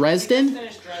finish Dresden?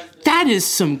 That is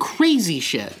some crazy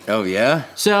shit. Oh yeah.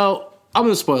 So I'm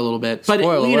going to spoil a little bit, but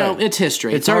you know it's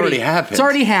history. It's already happened. It's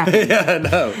already happened. Yeah,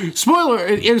 no.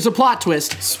 Spoiler: There's a plot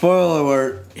twist. Spoiler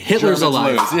alert: Hitler's Germans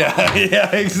alive. lose.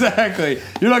 Yeah, exactly.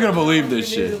 You're not gonna believe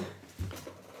this shit.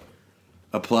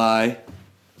 Apply.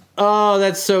 Oh,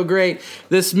 that's so great.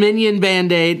 This minion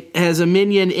Band-Aid has a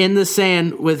minion in the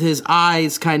sand with his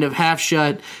eyes kind of half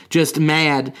shut, just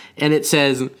mad, and it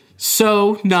says,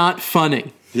 "So not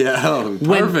funny." Yeah,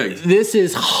 perfect. This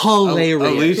is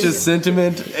hilarious. Alicia's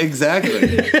sentiment, exactly.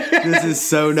 This is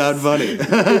so not funny.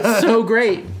 It's so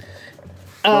great.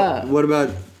 What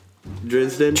about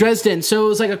Dresden? Dresden. So it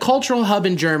was like a cultural hub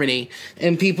in Germany,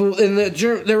 and people in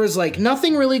there was like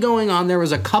nothing really going on. There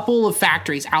was a couple of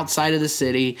factories outside of the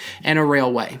city and a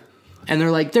railway. And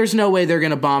they're like, there's no way they're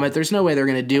going to bomb it. There's no way they're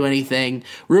going to do anything.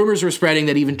 Rumors were spreading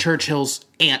that even Churchill's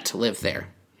aunt lived there.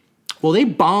 Well, they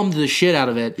bombed the shit out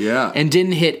of it. Yeah. And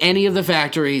didn't hit any of the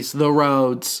factories, the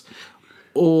roads,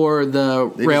 or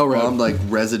the railroad. Just bombed like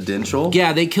residential?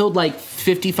 Yeah, they killed like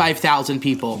 55,000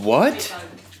 people. What?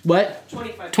 What?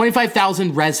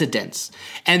 25,000 residents.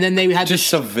 And then they had just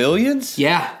civilians?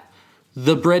 Yeah.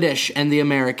 The British and the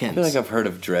Americans. I feel like I've heard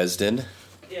of Dresden.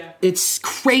 Yeah. It's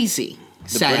crazy.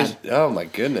 Sad. Oh my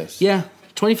goodness. Yeah.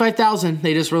 25,000.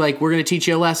 They just were like, we're going to teach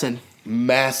you a lesson.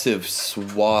 massive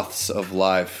swaths of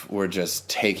life were just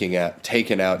taken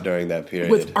out during that period.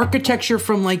 With architecture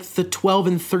from like the 12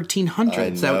 and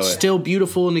 1300s that's still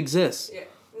beautiful and exists. Yeah.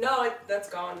 No, that's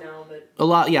gone now. But a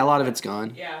lot of it's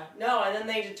gone. Yeah, no, and then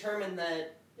they determined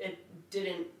that it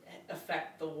didn't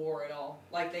affect the war at all.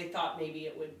 Like they thought maybe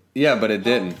it would. Yeah, but it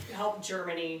didn't Help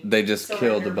Germany. They just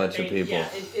killed a bunch of people. Yeah,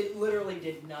 it literally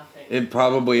did nothing. It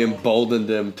probably emboldened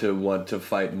them to want to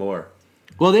fight more.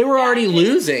 Well, they were already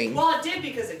losing. Well, it did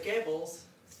because of Goebbels.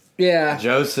 Yeah.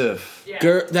 Joseph.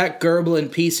 Yeah. That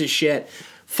Goebbels piece of shit.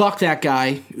 Fuck that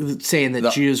guy saying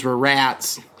that Jews were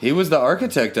rats. He was the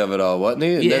architect of it all, wasn't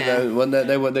he? Yeah. Wasn't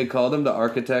that what they called him, the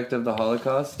architect of the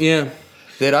Holocaust? Yeah.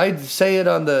 Did I say it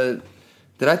on the...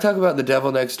 Did I talk about The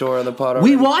Devil Next Door on the pod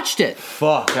already? We watched it.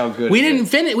 Fuck, how good We didn't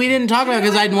finish. We didn't talk about it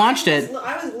because I'd watched it.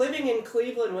 I was living in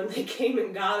Cleveland when they came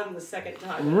and got him the second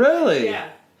time. Really? Yeah.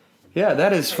 Yeah,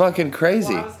 that is fucking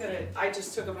crazy. Well, I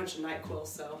just took a bunch of NyQuil,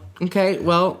 so. Okay,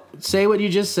 well, say what you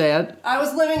just said. I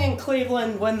was living in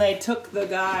Cleveland when they took the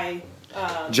guy.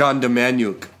 John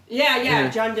Demjanjuk. Yeah,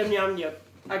 John Demjanjuk.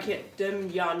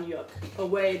 Demjanjuk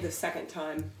away the second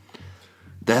time.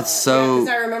 That's so... Because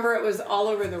I remember it was all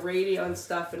over the radio and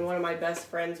stuff, and one of my best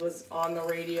friends was on the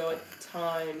radio at the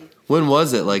time. When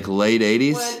was it? Like late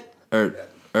 80s? Or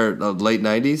late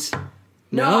 90s?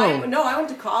 No, I went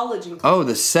to college in Cleveland. Oh,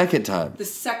 the second time. The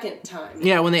second time.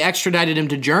 Yeah, when they extradited him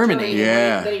to Germany.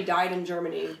 Yeah. Then he died in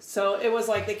Germany. So it was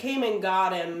like they came and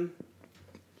got him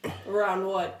around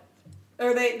what?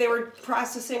 Or they were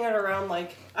processing it around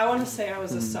like, I want to say I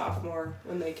was a sophomore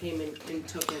when they came and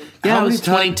took him. Yeah, it was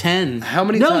 2010. How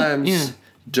many times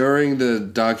during the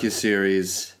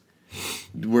docuseries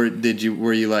did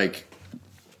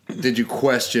you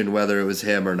question whether it was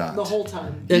him or not? The whole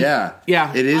time. Yeah.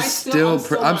 It is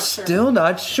I'm still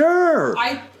not sure.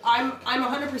 I'm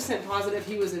 100% positive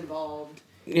he was involved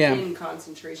in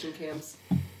concentration camps.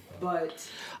 But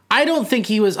I don't think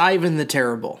he was Ivan the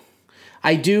Terrible.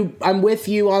 I'm with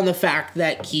you on the fact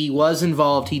that he was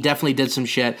involved. He definitely did some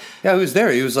shit. Yeah, he was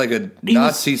there. He was like a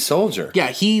Nazi soldier. Yeah,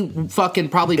 he fucking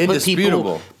probably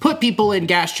put people in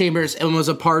gas chambers and was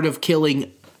a part of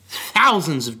killing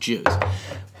thousands of Jews.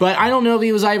 But I don't know if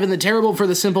he was Ivan the Terrible for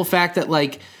the simple fact that,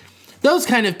 like, those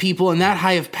kind of people in that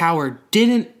high of power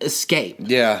didn't escape.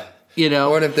 Yeah. You know?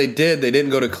 Or if they did, they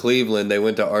didn't go to Cleveland. They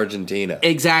went to Argentina.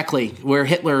 Exactly, where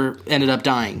Hitler ended up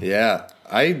dying. Yeah.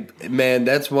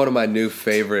 That's one of my new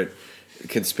favorite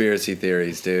conspiracy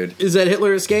theories, dude. Is that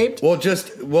Hitler escaped?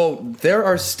 Well, there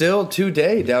are still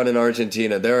today down in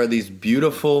Argentina, there are these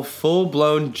beautiful,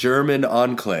 full-blown German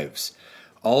enclaves.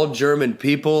 All German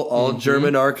people, all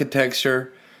German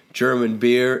architecture, German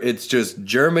beer. It's just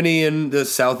Germany and the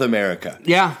South America.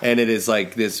 Yeah. And it is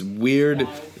like this weird,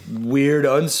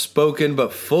 unspoken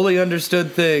but fully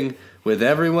understood thing with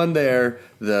everyone there,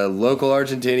 the local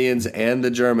Argentinians and the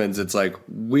Germans. It's like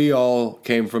we all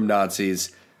came from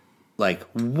Nazis like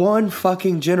one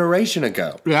fucking generation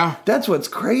ago. Yeah. That's what's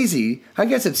crazy. I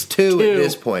guess it's two at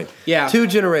this point. Yeah. 2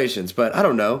 generations, but I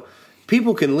don't know.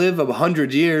 People can live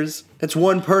 100 years. That's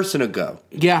one person ago.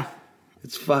 Yeah.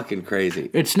 It's fucking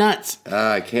crazy. It's nuts.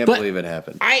 I can't believe it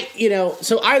happened.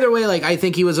 So either way, like, I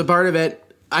think he was a part of it.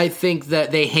 I think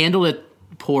that they handled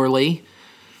it poorly.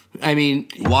 I mean,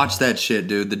 watch that shit,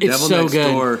 dude. The Devil Next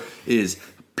Door is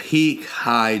peak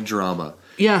high drama.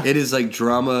 Yeah. It is like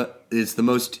drama. It's the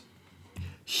most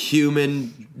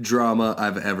human drama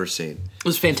I've ever seen. It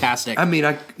was fantastic. I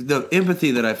mean, the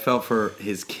empathy that I felt for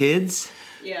his kids.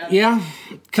 yeah. Yeah.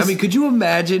 I mean, could you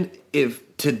imagine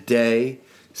if today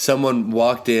someone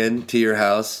walked into your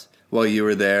house while you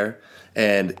were there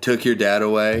and took your dad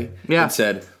away and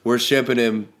said, "We're shipping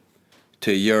him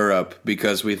to Europe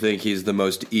because we think he's the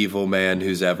most evil man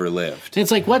who's ever lived."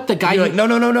 It's like, what, the guy... You're like,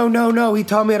 no, he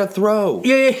taught me how to throw.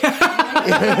 Yeah.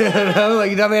 You know,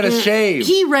 like, he taught me how to shave.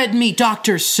 He read me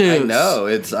Dr. Seuss. I know.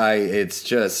 It's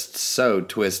just so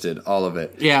twisted, all of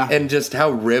it. Yeah. And just how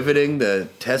riveting the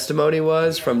testimony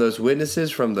was from those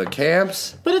witnesses from the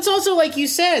camps. But it's also, like you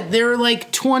said, they're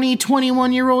like 20,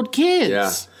 21-year-old kids.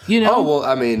 Yeah. You know? Oh, well,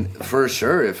 I mean, for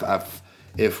sure,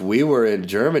 if we were in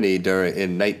Germany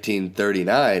in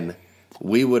 1939,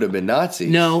 we would have been Nazis.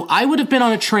 No, I would have been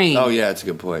on a train. Oh, yeah, that's a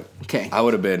good point. Okay. I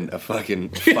would have been a fucking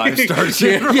 5-star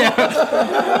general.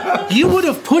 Yeah. You would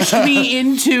have pushed me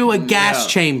into a gas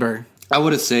chamber. I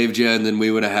would have saved you, and then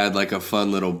we would have had like a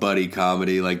fun little buddy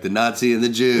comedy, like the Nazi and the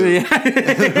Jew. Yeah.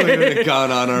 We would have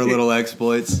gone on our little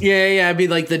exploits. Yeah. I'd be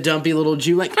like the dumpy little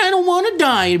Jew, like, I don't want to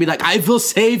die. You'd be like, I will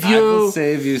save you. I will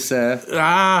save you, Seth.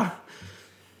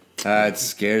 It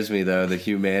scares me though, the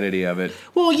humanity of it.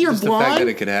 Well, you're Just blonde, the fact that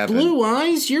it could happen. blue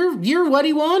eyes. You're what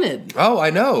he wanted. Oh, I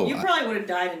know. You probably would have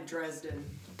died in Dresden.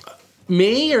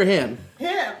 Me or him?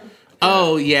 Him.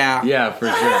 Oh yeah. Yeah, for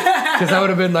sure. Because I would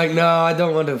have been like, no, I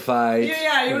don't want to fight.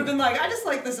 Yeah, you would have been like, I just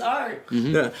like this art.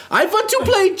 Yeah. I want to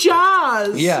play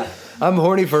jazz. Yeah, I'm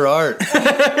horny for art.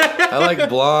 I like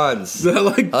blondes. I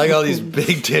like all these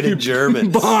big-titted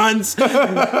Germans. Bonds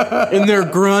and their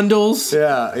grundles.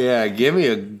 Yeah. Give me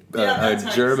a that's how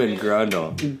you German say it.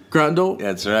 grundle. Grundle.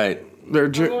 That's right. They're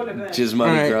I'm going to bed. Jizz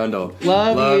money All right. grundle.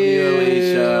 Love you.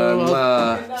 Alicia.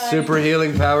 Good night. Super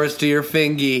healing powers to your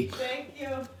fingy. Thank you.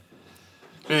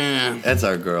 That's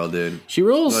our girl, dude. She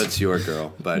rules. Well, it's your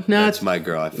girl, but No, that's it's- my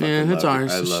girl. I fucking that's love her.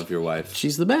 ours. I love your wife.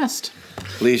 She's the best.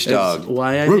 Leash That's dog.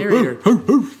 why I married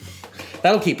her.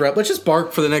 That'll keep her up. Let's just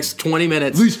bark for the next 20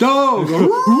 minutes. Leash dog.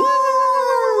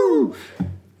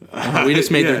 We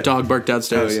just made their dog bark Oh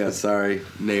downstairs. yeah, sorry,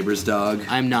 neighbor's dog.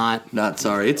 I'm not Not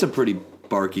sorry. It's a pretty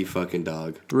barky fucking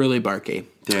dog. really barky.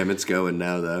 Damn, it's going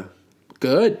now though.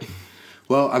 Good.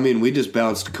 Well, I mean, we just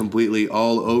bounced completely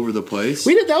all over the place.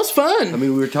 We did. That was fun. I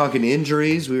mean, we were talking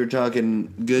injuries, we were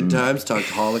talking good times, talked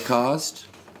Holocaust.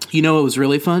 You know what was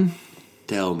really fun?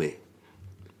 Tell me.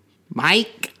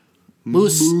 Mike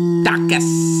Moustakas.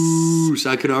 Moose.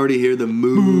 I could already hear the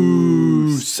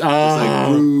moose. It's like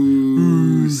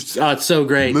moose. Oh, it's so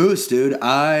great. Moose, dude.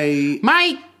 I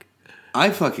Mike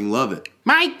fucking love it.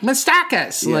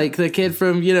 Moustakas. Yeah. Like the kid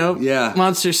from, Yeah.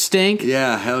 Monster Stink.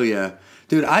 Yeah, hell yeah.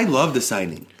 Dude, I love the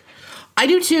signing. I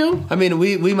do too. I mean,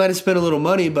 we might have spent a little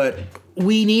money, but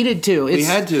We needed to. we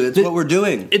had to. It's what we're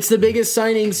doing. It's the biggest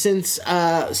signing since,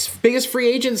 biggest free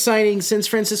agent signing since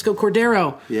Francisco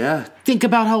Cordero. Yeah. Think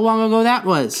about how long ago that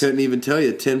was. Couldn't even tell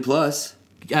you. 10 plus.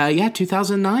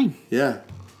 2009. Yeah.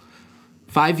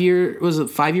 5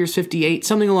 years, 58,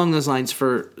 something along those lines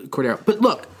for Cordero. But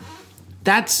look,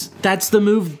 that's the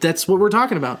move. That's what we're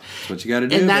talking about. That's what you got to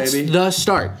do, And that's baby. the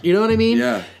start. You know what I mean?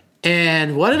 Yeah.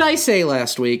 And what did I say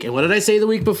last week? And what did I say the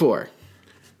week before?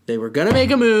 They were going to make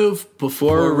a move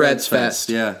before Reds Fest.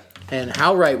 Yeah. And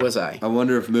how right was I? I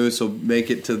wonder if Moose will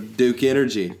make it to Duke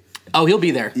Energy. Oh, he'll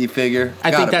be there. You figure? I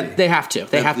think Gotta that be. they have to.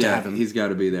 They have to Yeah, have him. He's got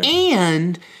to be there.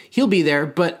 And he'll be there,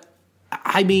 but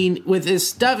I mean, with this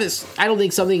stuff, I don't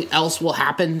think something else will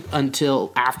happen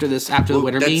until after the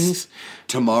winter That's meetings.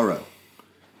 tomorrow.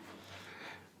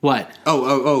 What?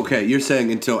 Oh, okay. You're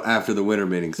saying until after the winter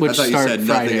meetings. Which I thought you start said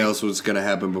Friday. nothing else was going to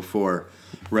happen before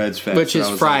Reds Fest. Which And is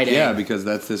I was Friday. Like, yeah, because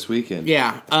that's this weekend.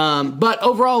 Yeah. But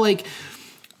overall,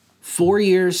 4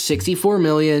 years, $64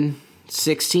 million,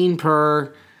 16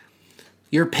 per.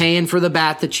 You're paying for the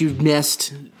bat that you've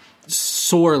missed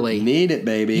sorely. Need it,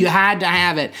 baby. You had to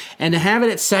have it. And to have it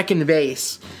at second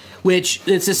base, which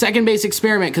it's a second base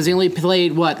experiment because he only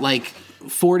played,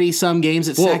 40-some games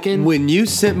at second? When you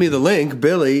sent me the link,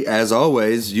 Billy, as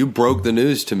always, you broke the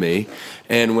news to me.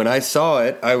 And when I saw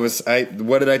it,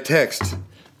 what did I text?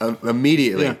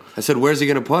 Immediately. Yeah. I said, where's he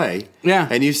going to play? Yeah.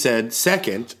 And you said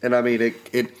second. And I mean,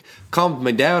 it calmed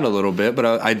me down a little bit, but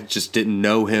I just didn't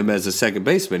know him as a second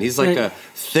baseman. He's like Right. a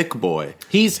thick boy.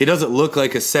 He doesn't look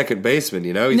like a second baseman,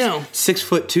 He's No.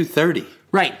 6'2", 230.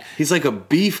 Right. He's like a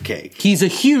beefcake. He's a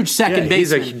huge second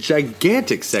baseman. He's a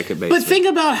gigantic second baseman. But think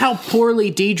about how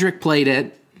poorly Diedrich played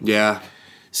it. Yeah.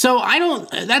 So I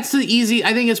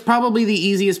think it's probably the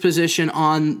easiest position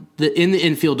in the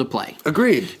infield to play.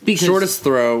 Agreed. Because- Shortest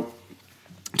throw.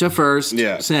 To first,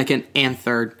 Yeah. second, and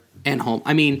third, and home.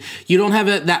 I mean, you don't have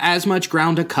that as much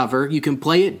ground to cover. You can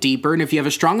play it deeper, and if you have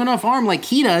a strong enough arm like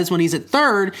he does when he's at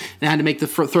third, and had to make the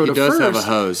throw to does first. have a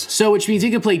hose. So which means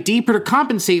he can play deeper to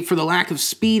compensate for the lack of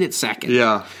speed at second.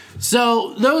 Yeah.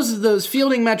 So those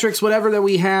fielding metrics, whatever that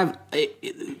we have,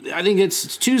 I think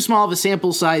it's too small of a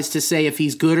sample size to say if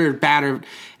he's good or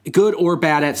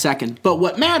bad at second. But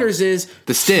what matters is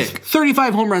The stick.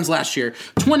 35 home runs last year,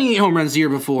 28 home runs the year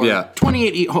before, Yeah.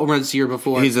 28 home runs the year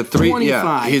before. He's a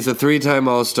 25. He's a 3-time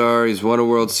All-Star. He's won a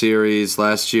World Series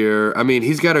last year. I mean,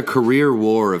 he's got a career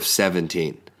WAR of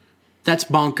 17. That's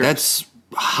bonkers. That's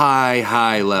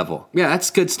high level. Yeah, that's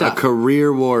good A stuff.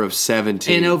 career WAR of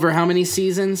 17. And over how many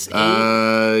seasons?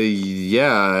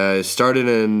 8? Started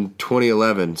in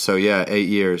 2011. So yeah, 8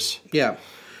 years. Yeah.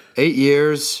 8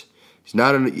 years. He's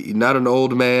not an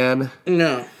old man.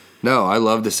 No. No, I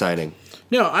love the signing.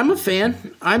 No, I'm a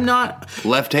fan. I'm not.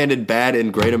 Left-handed bat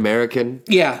in Great American.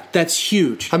 Yeah, that's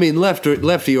huge. I mean,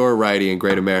 lefty or righty in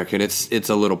Great American, it's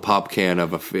a little pop can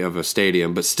of a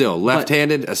stadium, but still,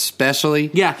 left-handed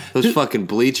especially. Yeah. Those fucking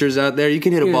bleachers out there, you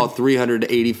can hit a ball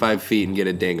 385 feet and get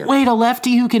a dinger. Wait, a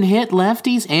lefty who can hit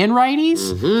lefties and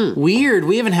righties? Mm-hmm. Weird.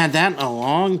 We haven't had that in a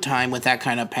long time with that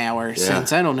kind of power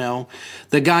since, I don't know,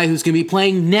 the guy who's going to be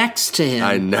playing next to him.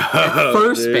 I know. At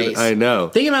first base. I know.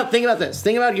 Think about this.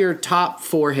 Think about your top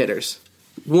 4 hitters.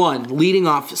 1, leading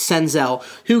off Senzel,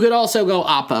 who could also go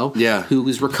Oppo. Yeah. Who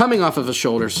was coming off of a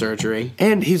shoulder surgery.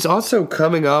 And he's also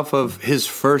coming off of his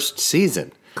first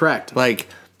season. Correct. Like,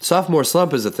 sophomore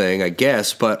slump is a thing, I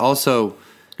guess, but also...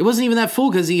 It wasn't even that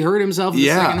full because he hurt himself in the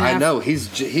second half. I know.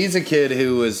 He's a kid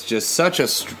who was just such a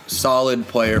solid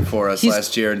player for us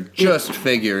last year and just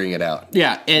figuring it out.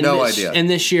 Yeah. And idea. And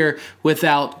this year,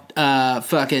 without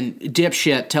fucking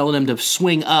dipshit telling him to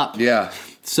swing up. Yeah.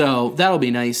 So that'll be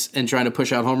nice and trying to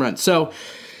push out home runs. So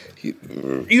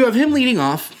you have him leading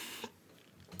off,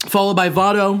 followed by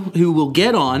Votto, who will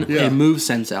get on and move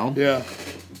Senzel. Yeah.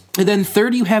 And then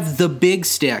third, you have the big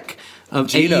stick of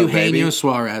Gino, Eugenio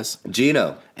Suarez.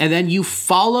 Gino. And then you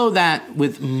follow that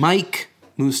with Mike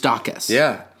Moustakas.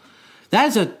 Yeah.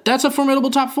 That's a formidable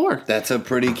top 4. That's a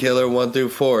pretty killer 1 through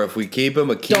 4. If we keep him,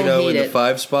 Aquino in the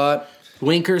 5 spot.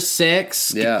 Winker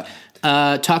 6. Yeah.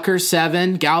 Tucker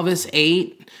 7. Galvis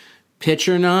 8.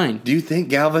 Pitcher 9. Do you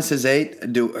think Galvis is 8?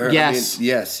 Yes.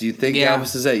 Yes. You think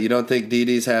Galvis is 8? You don't think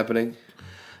DD's happening?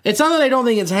 It's not that I don't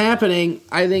think it's happening.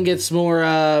 I think it's more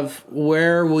of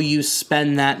where will you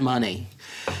spend that money.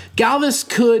 Galvis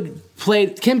can play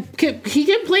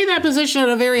that position at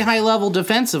a very high level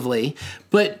defensively,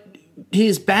 but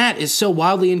his bat is so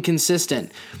wildly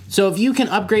inconsistent. So if you can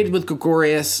upgrade with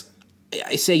Gregorius,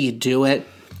 I say you do it.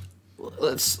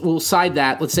 We'll side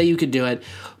that. Let's say you could do it.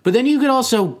 But then you could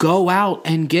also go out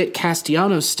and get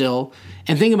Castellanos still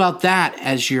and think about that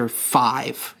as your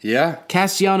 5. Yeah.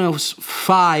 Castellanos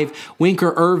 5,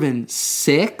 Winker Irvin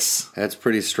 6. That's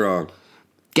pretty strong.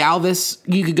 Galvis,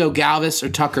 you could go Galvis or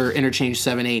Tucker, interchange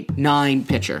 7, 8, 9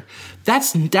 pitcher.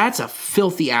 That's a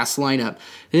filthy ass lineup.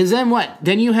 And then what?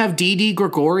 Then you have Didi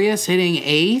Gregorius hitting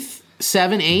 8th,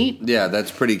 7, 8. Yeah, that's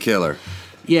pretty killer.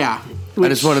 Yeah. I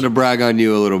just wanted to brag on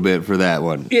you a little bit for that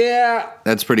one. Yeah.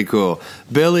 That's pretty cool.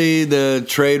 Billy, the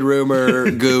trade rumor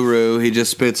guru, he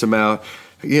just spits them out.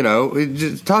 You know,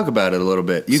 just talk about it a little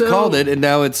bit. You called it, and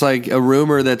now it's like a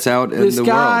rumor that's out in the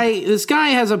world. This guy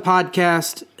has a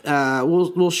podcast.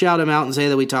 We'll shout him out and say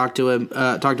that we talked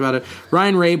about it.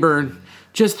 Ryan Rayburn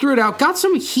just threw it out. Got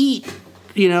some heat.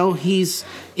 You know, he's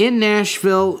in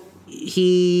Nashville.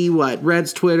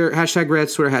 Reds Twitter, hashtag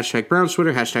Reds Twitter, hashtag Browns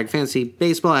Twitter, hashtag Fantasy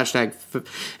Baseball, hashtag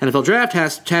NFL Draft,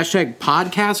 hashtag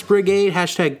Podcast Brigade,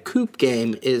 hashtag Coop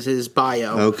Game is his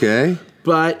bio. Okay.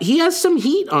 But he has some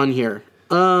heat on here.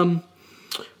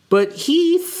 But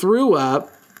he threw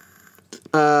up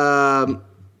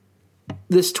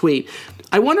this tweet.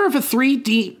 I wonder if a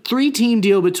three-team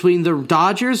deal between the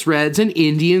Dodgers, Reds, and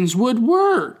Indians would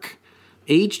work.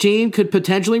 Each team could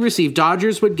potentially receive.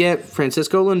 Dodgers would get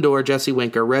Francisco Lindor, Jesse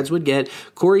Winker. Reds would get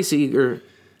Corey Seager,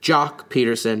 Jock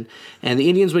Peterson. And the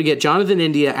Indians would get Jonathan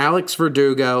India, Alex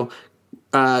Verdugo,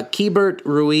 Keibert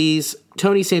Ruiz,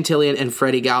 Tony Santillan, and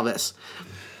Freddie Galvis.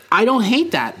 I don't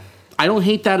hate that. I don't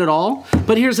hate that at all.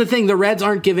 But here's the thing. The Reds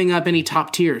aren't giving up any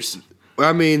top tiers.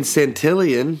 I mean,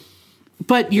 Santillan...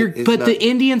 But the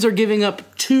Indians are giving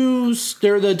up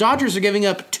the Dodgers are giving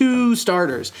up 2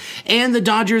 starters. And the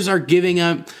Dodgers are giving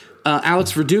up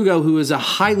Alex Verdugo, who is a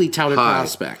highly touted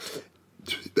prospect.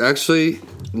 Actually,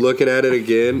 looking at it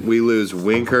again, we lose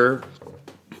Winker,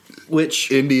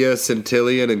 India,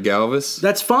 Santillan, and Galvis.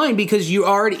 That's fine because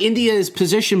India is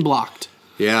position blocked.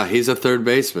 Yeah, he's a third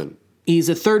baseman. He's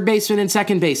a third baseman and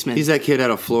second baseman. He's that kid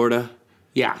out of Florida.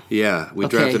 Yeah. Yeah, we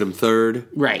drafted him 3rd.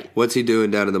 Right. What's he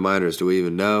doing down in the minors? Do we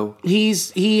even know?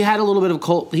 He had a little bit of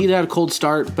a cold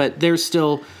start, but there's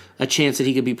still a chance that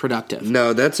he could be productive.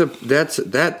 No,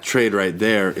 that trade right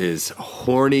there is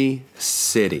horny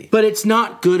city. But it's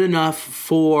not good enough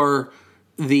for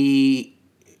the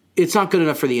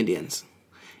Indians.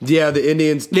 Yeah, the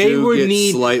Indians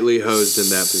get slightly hosed in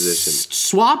that position.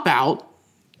 Swap out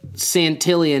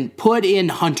Santillan, put in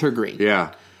Hunter Green.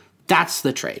 Yeah. That's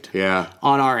the trade. Yeah.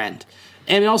 On our end.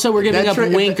 And also we're giving up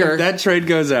Winker. If that trade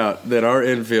goes out, then our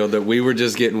infield that we were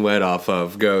just getting wet off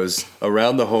of goes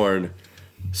around the horn.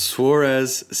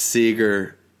 Suarez,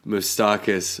 Seager,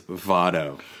 Moustakas,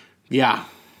 Votto. Yeah.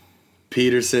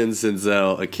 Peterson,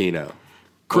 Senzel, Aquino.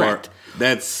 Correct.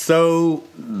 That's so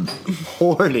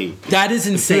horny. That is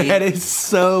insane. That is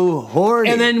so horny.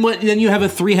 And then then you have a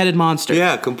 3-headed monster.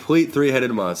 Yeah, complete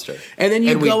 3-headed monster. And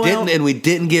then we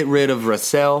didn't get rid of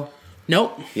Russell.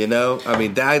 Nope. You know, I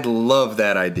mean, I love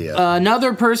that idea.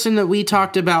 Another person that we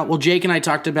talked about, well, Jake and I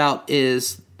talked about,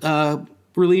 is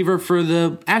reliever for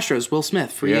the Astros, Will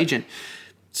Smith, free agent.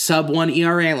 Sub-1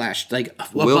 ERA last. Like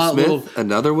Will Smith?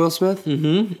 Another Will Smith?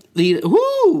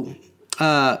 Mm-hmm.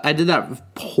 I did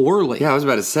that poorly. Yeah, I was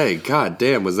about to say, God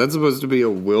damn, was that supposed to be a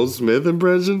Will Smith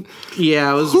impression?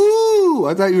 Yeah, it was. Who?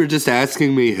 I thought you were just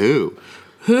asking me who.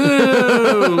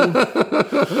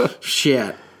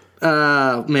 Shit.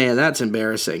 Man, that's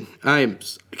embarrassing.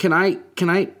 Can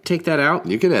I take that out?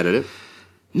 You can edit it.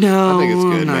 No, I think it's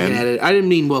good, I'm not man. gonna edit it. I didn't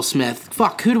mean Will Smith.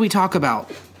 Fuck, who do we talk about?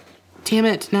 Damn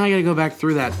it, now I gotta go back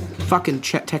through that fucking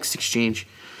text exchange.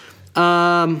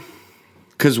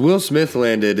 Because Will Smith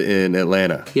landed in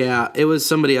Atlanta. Yeah, it was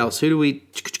somebody else. Who do we...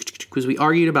 Because we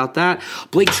argued about that.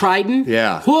 Blake Triton?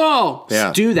 Yeah. Whoa! Yeah.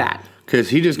 Let's do that. Because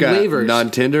he just got Waivers.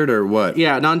 non-tendered or what?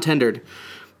 Yeah, non-tendered.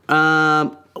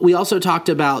 We also talked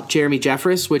about Jeremy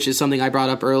Jeffress, which is something I brought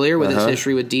up earlier with his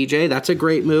history with DJ. That's a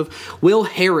great move. Will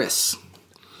Harris.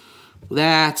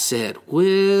 That's it.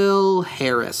 Will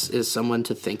Harris is someone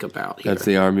to think about here. That's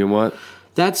the arm you want?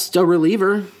 That's a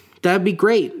reliever. That'd be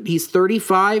great. He's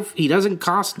 35. He doesn't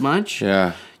cost much.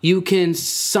 Yeah. You can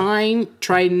sign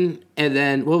Triton, and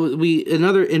then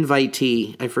another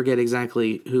invitee. I forget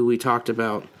exactly who we talked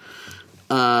about.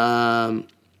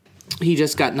 He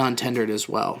just got non-tendered as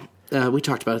well. We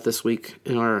talked about it this week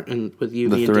with you,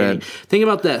 me, and Danny. Think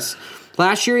about this.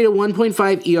 Last year he had a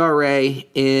 1.5 ERA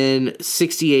in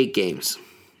 68 games.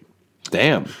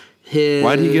 Damn.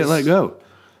 Why did he get let go?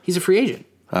 He's a free agent.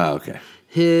 Oh, okay.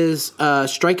 His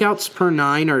strikeouts per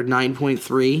 9 are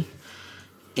 9.3,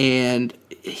 and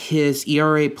his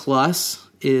ERA plus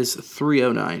is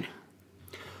 3.09.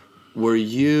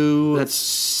 That's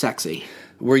sexy.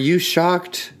 Were you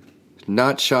shocked,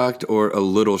 not shocked, or a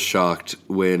little shocked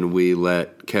when we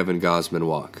let Kevin Gausman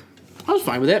walk? I was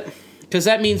fine with it. Because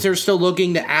that means they're still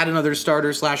looking to add another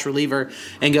starter / reliever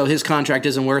and go, his contract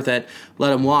isn't worth it,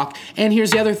 let him walk. And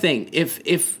here's the other thing. If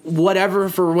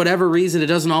for whatever reason, it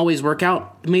doesn't always work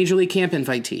out, Major League Camp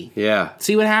invitee. Yeah.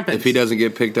 See what happens. If he doesn't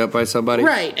get picked up by somebody?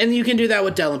 Right. And you can do that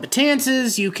with Dylan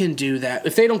Betances. You can do that.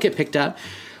 If they don't get picked up,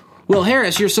 Will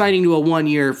Harris, you're signing to a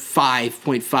 1-year,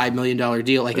 $5.5 million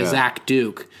deal like a Zach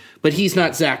Duke. But he's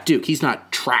not Zach Duke. He's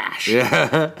not trash.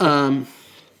 Yeah.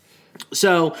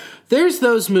 So there's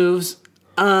those moves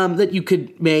that you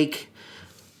could make.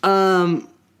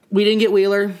 We didn't get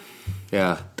Wheeler.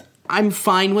 Yeah. I'm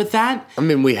fine with that. I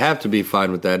mean, we have to be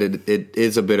fine with that. It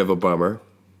is a bit of a bummer.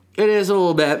 It is a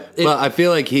little bit. But I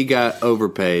feel like he got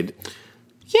overpaid.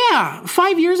 Yeah,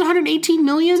 5 years, $118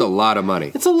 million. It's a lot of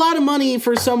money. It's a lot of money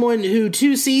for someone who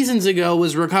 2 seasons ago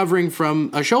was recovering from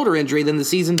a shoulder injury than the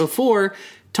season before,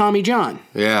 Tommy John.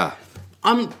 Yeah.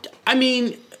 I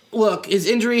mean, look, his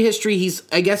injury history,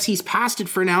 I guess he's past it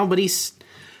for now, but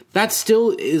that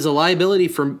still is a liability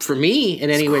for me in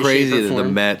any way, shape, or form. It's crazy that the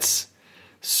Mets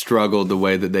struggled the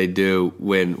way that they do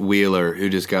when Wheeler, who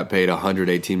just got paid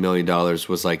 $118 million,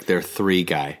 was like their 3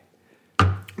 guy.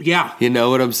 Yeah. You know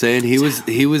what I'm saying? He was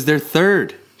their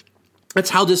 3rd. That's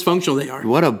how dysfunctional they are.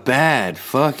 What a bad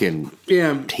fucking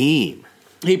team.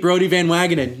 Hey, Brody Van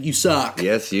Wagenen, you suck.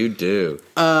 Yes, you do.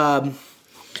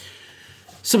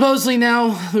 Supposedly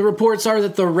now the reports are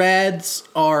that the Reds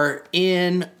are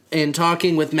in and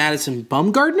talking with Madison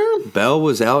Bumgarner. Bell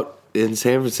was out in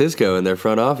San Francisco in their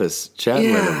front office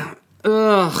chatting with him.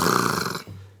 Ugh.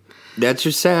 That's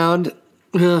your sound.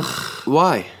 Ugh.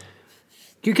 Why?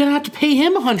 You're gonna have to pay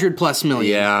him $100+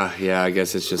 million. Yeah. I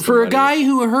guess it's just for a guy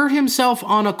who hurt himself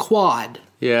on a quad.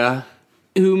 Yeah.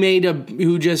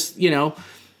 Who just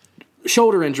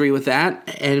shoulder injury with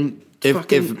that and. If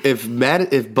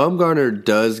Bumgarner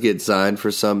does get signed for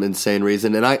some insane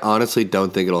reason, and I honestly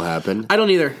don't think it'll happen. I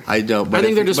don't either. I don't. But I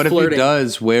think they're just flirting. But if he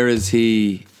does, where is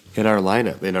he in our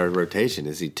lineup, in our rotation?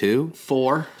 Is he 2?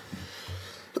 4.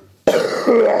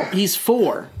 He's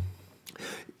 4.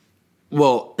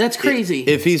 Well, that's crazy.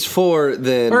 If he's 4,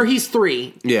 then or he's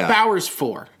 3. Yeah, Bauer's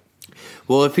 4.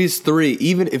 Well, if he's 3,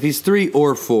 even if he's 3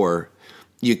 or 4,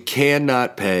 you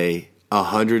cannot pay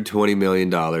 $120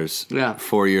 million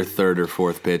for your 3rd or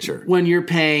 4th pitcher. When you're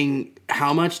paying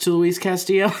how much to Luis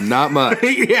Castillo? Not much.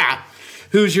 Yeah.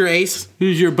 Who's your ace? Who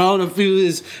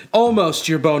is almost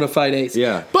your bona fide ace?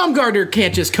 Yeah. Bumgarner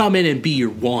can't just come in and be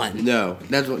your 1. No.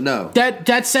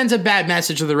 That sends a bad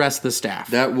message to the rest of the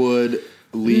staff. That would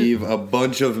leave a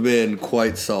bunch of men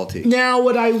quite salty. Now,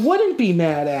 what I wouldn't be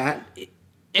mad at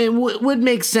it would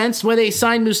make sense why they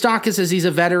signed Moustakas as he's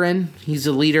a veteran, he's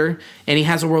a leader, and he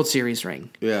has a World Series ring.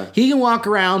 Yeah. He can walk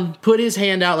around, put his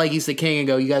hand out like he's the king and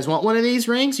go, you guys want one of these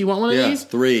rings? You want one of these?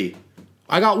 3.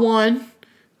 I got one.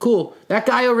 Cool. That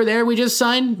guy over there we just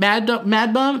signed,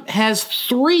 MadBum, has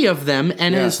 3 of them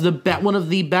and is one of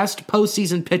the best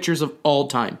postseason pitchers of all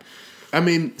time. I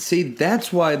mean, see,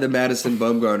 that's why the Madison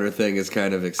Bumgarner thing is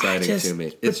kind of exciting to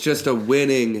me. It's just a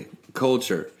winning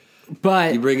culture.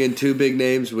 But you bring in 2 big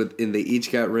names and they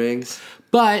each got rings.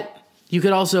 But you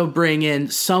could also bring in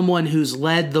someone who's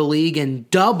led the league in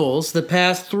doubles the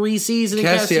past 3 seasons.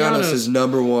 Castellanos is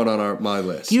number 1 on my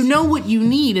list. You know what you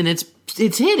need, and it's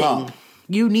hitting. Pop.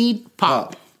 You need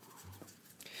pop.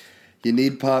 You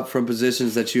need pop from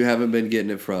positions that you haven't been getting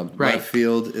it from. Right. Left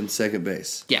field and second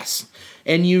base. Yes.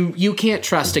 And you can't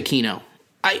trust Aquino.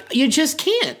 You just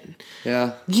can't.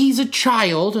 Yeah. He's a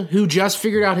child who just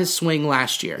figured out his swing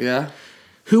last year. Yeah.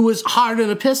 Who was hotter than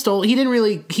a pistol.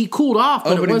 He cooled off,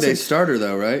 but Opening it wasn't. day starter,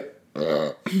 though, right?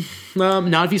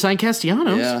 Not if you sign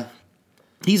Castellanos. Yeah.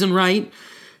 He's in right.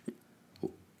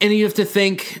 And you have to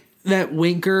think that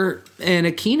Winker and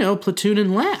Aquino platoon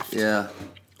and left. Yeah.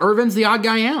 Irvin's the odd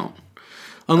guy out.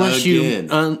 Unless again.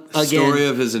 Again. Story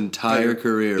of his entire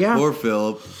career. Yeah. Poor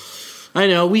Philip. I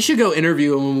know. We should go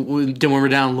interview him when we're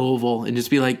down in Louisville and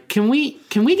just be like, can we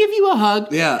give you a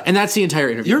hug? Yeah. And that's the entire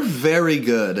interview. You're very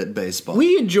good at baseball.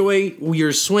 We enjoy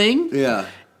your swing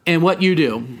and what you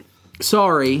do.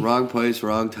 Sorry. Wrong place,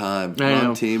 wrong time.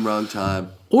 Wrong team, wrong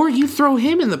time. Or you throw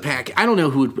him in the pack. I don't know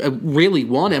who would really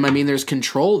want him. I mean, there's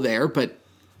control there, but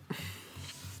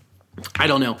I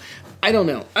don't know. I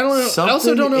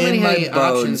also don't know many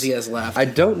options he has left. I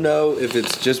don't know if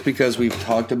it's just because we've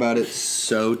talked about it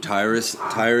so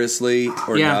tirelessly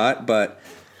or not, but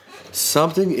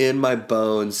something in my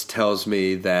bones tells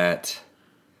me that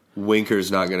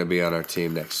Winker's not going to be on our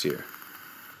team next year.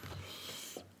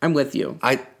 I'm with you.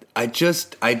 I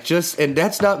just, and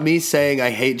that's not me saying I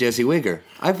hate Jesse Winker.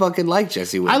 I fucking like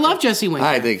Jesse Winker. I love Jesse Winker.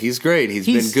 I think he's great. He's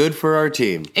been good for our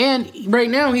team. And right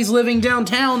now he's living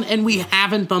downtown, and we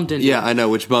haven't bumped into him. Yeah, I know,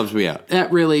 which bums me out.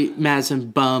 That really,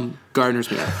 Madison Garners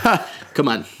me out. Come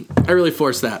on. I really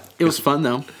forced that. It was fun,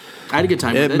 though. I had a good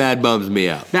time with it. Mad bums me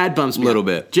out. Mad bums me out. A little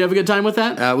bit. Did you have a good time with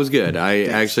that? It was good.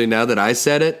 Actually, now that I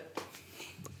said it,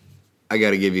 I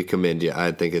got to commend you.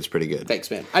 I think it's pretty good.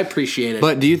 Thanks, man. I appreciate it.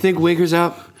 But do you think Winker's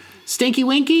out? Stinky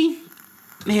Winky?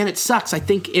 Man, it sucks. I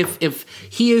think if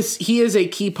he is a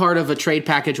key part of a trade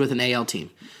package with an AL team.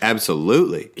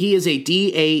 Absolutely. He is a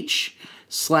DH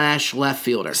 / left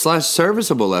fielder. /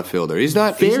 serviceable left fielder. He's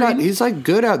like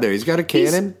good out there. He's got a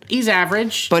cannon. He's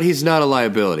average. But he's not a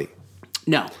liability.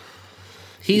 No.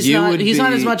 He's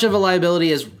not as much of a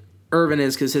liability as Irvin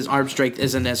is because his arm strength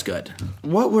isn't as good.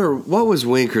 What was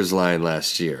Winker's line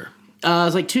last year? It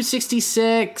was like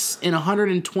 266 in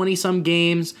 120 some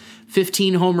games,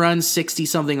 15 home runs, 60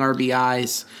 something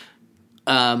RBIs.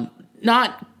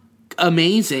 Not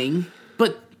amazing,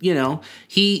 but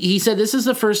he said this is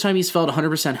the first time he's felt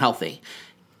 100% healthy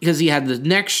because he had the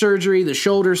neck surgery, the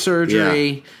shoulder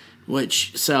surgery,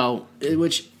 which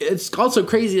it's also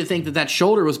crazy to think that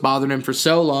shoulder was bothering him for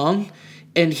so long.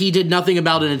 And he did nothing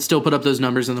about it and still put up those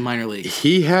numbers in the minor leagues.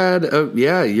 He had,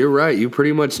 you're right. You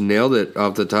pretty much nailed it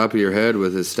off the top of your head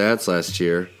with his stats last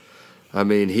year. I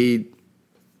mean,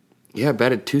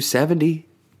 batted 270.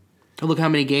 Oh, look how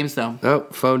many games, though. Oh,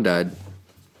 phone died.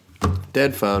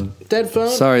 Dead phone. Dead phone?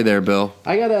 Sorry there, Bill.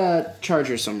 I got a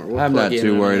charger somewhere. I'm not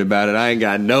too worried about it. I ain't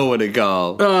got no one to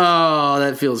call. Oh,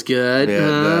 that feels good. Yeah, it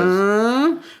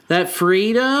does. That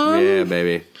freedom. Yeah,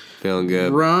 baby. Feeling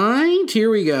good. Right.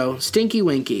 Here we go. Stinky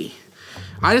Winky.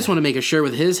 I just want to make a shirt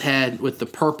with his head with the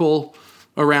purple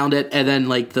around it and then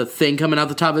like the thing coming out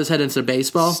the top of his head instead of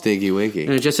baseball. Stinky Winky.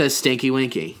 And it just says Stinky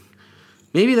Winky.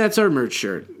 Maybe that's our merch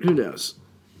shirt. Who knows?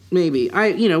 Maybe.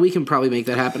 We can probably make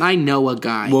that happen. I know a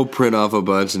guy. We'll print off a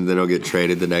bunch and then it'll get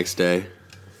traded the next day.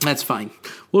 That's fine.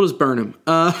 We'll just burn him.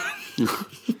 For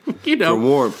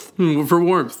warmth. For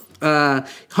warmth.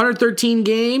 113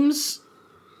 games.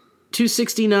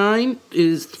 269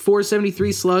 is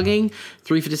 473 slugging,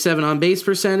 357 on base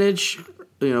percentage,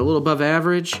 a little above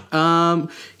average.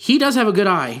 He does have a good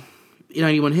eye.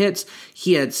 91 hits.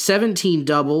 He had 17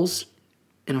 doubles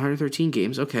in 113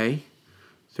 games. Okay.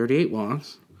 38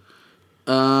 walks.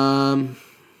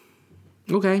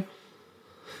 Okay.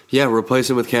 Yeah, replace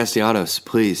him with Castellanos,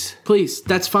 please. Please,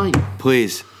 that's fine.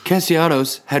 Please.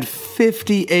 Castellanos had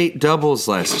 58 doubles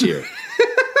last year.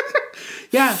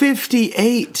 Yeah.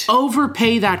 58.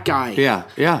 Overpay that guy.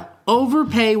 Yeah.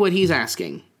 Overpay what he's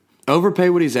asking. Overpay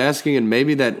what he's asking, and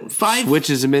maybe that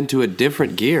switches him into a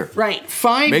different gear. Right.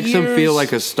 5 years. Makes him feel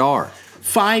like a star.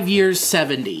 5 years,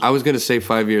 70. I was going to say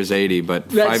 5 years, 80,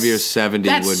 but 5 years, 70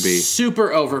 would be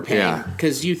super overpaying. Yeah.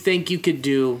 Because you think you could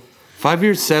do... 5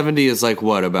 years, 70 is like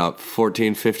what, about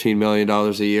 $14-15 million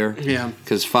a year? Yeah.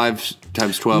 Because 5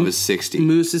 times 12 is 60.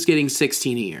 Moose is getting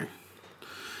 16 a year.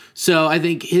 So I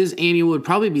think his annual would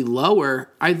probably be lower.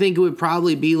 I think it would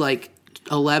probably be like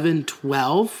 11,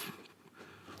 12.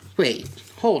 Wait,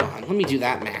 hold on. Let me do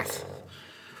that math.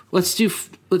 Let's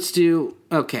do,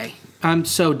 okay. I'm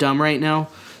so dumb right now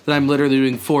that I'm literally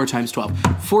doing 4 times 12.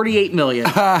 $48 million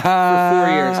for 4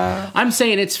 years. I'm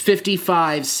saying it's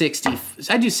 55, 60.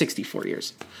 I do 64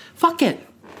 years. Fuck it.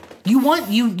 You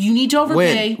need to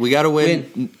overpay. Win. We got to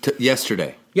win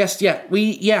yesterday. Yes,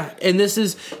 yeah. And this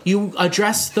is, you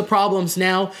address the problems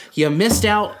now. You missed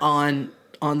out on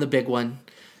the big one.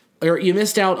 Or you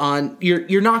missed out on,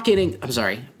 you're not getting, I'm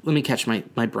sorry, let me catch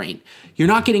my brain. You're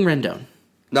not getting Rendon.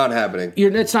 Not happening.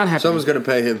 It's not happening. Someone's going to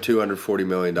pay him $240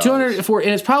 million. $204,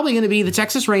 and it's probably going to be the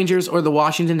Texas Rangers or the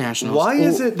Washington Nationals. Why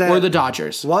is it that... Or the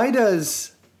Dodgers. Why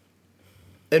does...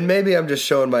 And maybe I'm just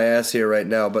showing my ass here right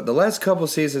now, but the last couple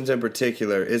seasons in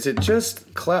particular, is it just...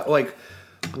 Why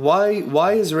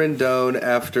is Rendon,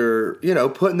 after,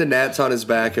 putting the Nats on his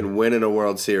back and winning a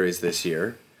World Series this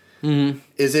year... Mm-hmm.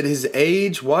 Is it his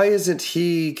age? Why isn't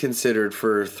he considered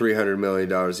for $300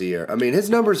 million a year? I mean, his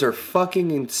numbers are fucking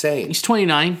insane. He's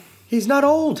 29. He's not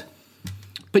old.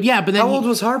 But yeah, but then how old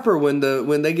was Harper when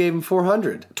they gave him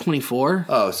 400? 24.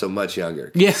 Oh, so much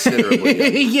younger. Yeah, Considerably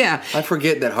younger. Yeah. I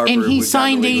forget that Harper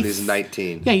signed when he was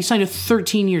 19. Yeah, he signed a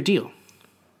 13-year deal.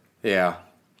 Yeah.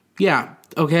 Yeah.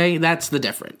 Okay, that's the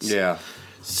difference. Yeah.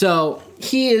 So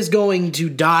he is going to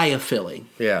die a Philly.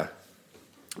 Yeah.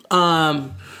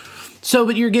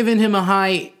 But you're giving him a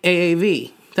high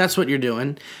AAV. That's what you're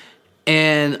doing.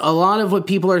 And a lot of what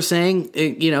people are saying,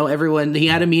 everyone, he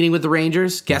had a meeting with the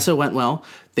Rangers. Guess it went well.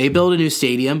 They build a new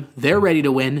stadium. They're ready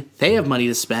to win. They have money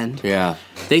to spend. Yeah.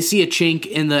 They see a chink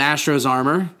in the Astros'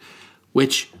 armor,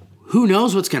 which who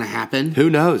knows what's going to happen. Who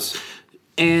knows?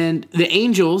 And the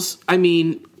Angels, I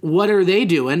mean, what are they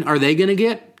doing? Are they going to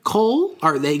get Cole?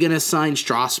 Are they going to sign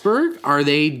Strasburg? Are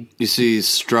they... You see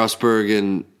Strasburg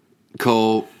and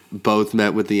Cole... both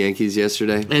met with the Yankees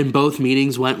yesterday. And both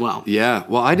meetings went well. Yeah.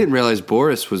 Well, I didn't realize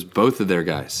Boris was both of their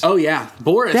guys. Oh, yeah.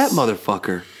 Boris. That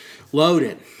motherfucker.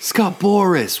 Loaded. Scott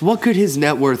Boris. What could his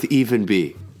net worth even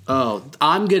be? Oh,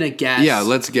 I'm going to guess. Yeah,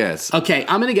 let's guess. Okay,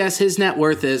 I'm going to guess his net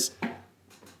worth is...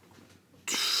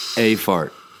 A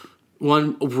fart.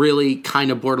 One really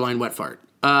kind of borderline wet fart.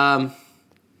 $300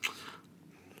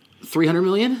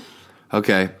 million?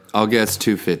 Okay, I'll guess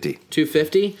 250.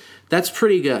 250? That's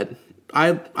pretty good.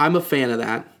 I'm a fan of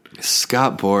that.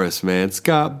 Scott Boris, man.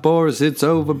 Scott Boris, it's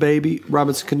over, baby.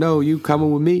 Robinson Cano, you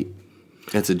coming with me?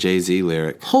 That's a Jay-Z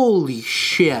lyric. Holy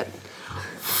shit.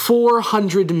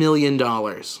 $400 million.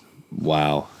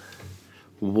 Wow.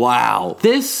 Wow.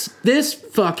 This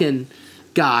fucking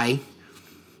guy,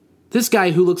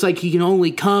 who looks like he can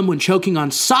only come when choking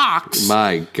on socks.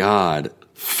 My God.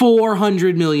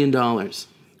 $400 million.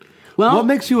 Well, what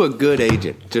makes you a good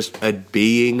agent? Just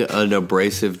being an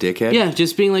abrasive dickhead? Yeah,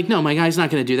 just being like, no, my guy's not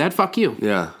going to do that. Fuck you.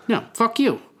 Yeah. No, fuck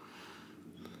you.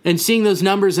 And seeing those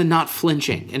numbers and not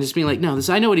flinching. And just being like, no,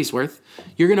 I know what he's worth.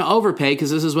 You're going to overpay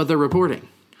because this is what they're reporting.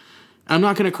 I'm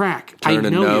not going to crack. Turn I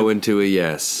a know no you. into a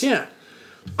yes. Yeah.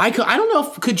 I don't know.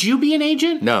 Could you be an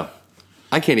agent? No.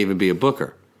 I can't even be a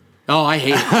booker. Oh, I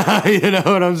hate it. You know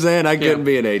what I'm saying? I couldn't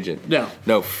be an agent. No.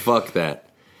 No, fuck that.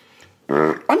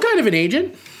 I'm kind of an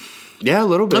agent. Yeah, a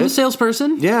little bit. I'm a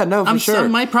salesperson. Yeah, no, for sure.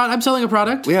 I'm selling a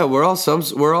product. Yeah, we're all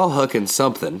hooking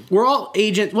something. We're all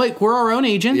agent. Like, we're our own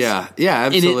agents. Yeah,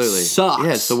 absolutely. And it sucks.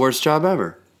 Yeah, it's the worst job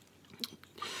ever.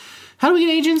 How do we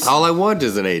get agents? All I want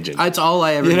is an agent. That's all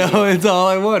I ever need. It's all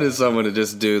I want is someone to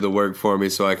just do the work for me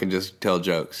so I can just tell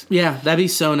jokes. Yeah, that'd be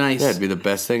so nice. Yeah, it'd be the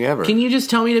best thing ever. Can you just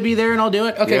tell me to be there and I'll do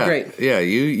it? Okay, yeah, great. Yeah,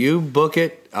 you book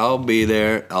it, I'll be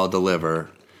there, I'll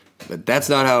deliver. But that's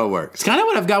not how it works. It's kind of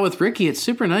what I've got with Ricky. It's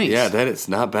super nice. Yeah, it's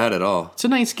not bad at all. It's a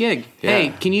nice gig. Yeah. Hey,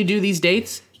 can you do these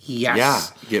dates? Yes.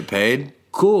 Yeah, get paid.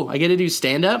 Cool. I get to do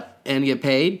stand-up and get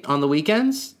paid on the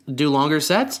weekends, do longer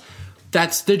sets.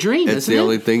 That's the dream, It's the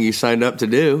only thing you signed up to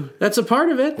do. That's a part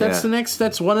of it. That's Yeah.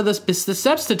 That's one of the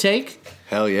steps to take.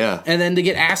 Hell yeah. And then to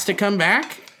get asked to come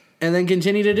back and then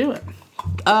continue to do it.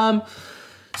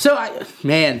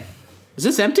 Man, is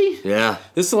this empty? Yeah.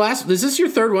 Is this your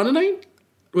third one tonight?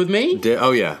 With me?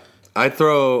 Oh yeah. I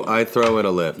throw in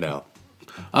a lip now.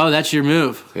 Oh, that's your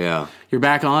move. Yeah. You're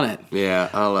back on it. Yeah,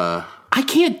 I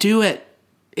can't do it.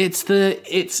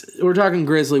 We're talking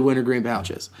Grizzly wintergreen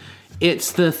pouches.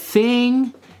 It's the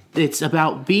thing. It's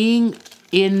about being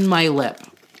in my lip.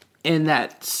 And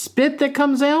that spit that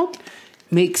comes out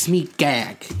makes me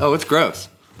gag. Oh, it's gross.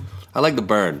 I like the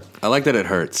burn. I like that it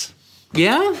hurts.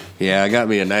 Yeah? Yeah, I got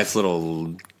me a nice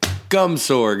little gum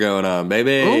sore going on,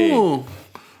 baby. Oh,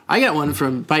 I got one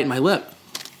from biting my lip.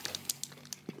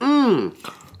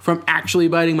 From actually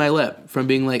biting my lip. From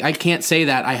being like, I can't say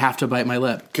that, I have to bite my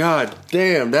lip. God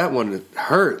damn, that one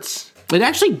hurts. It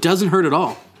actually doesn't hurt at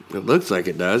all. It looks like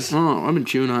it does. Oh, I've been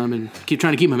chewing on them and keep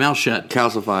trying to keep my mouth shut.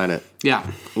 Calcifying it. Yeah.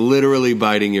 Literally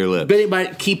biting your lip.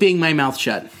 By keeping my mouth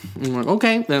shut. I'm like,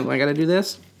 okay, then I gotta do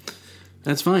this.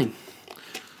 That's fine.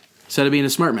 Instead of being a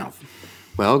smart mouth.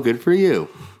 Well, good for you.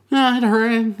 It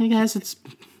hurt. I guess it's,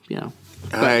 But,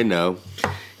 I know.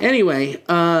 Anyway,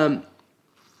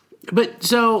 but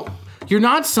so you're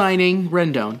not signing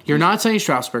Rendon. You're not signing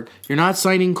Strasburg. You're not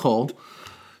signing Cole.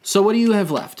 So what do you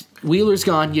have left? Wheeler's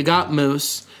gone. You got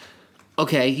Moose.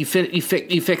 Okay, you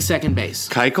fix second base.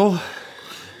 Keuchel?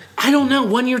 I don't know.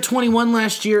 1 year, 21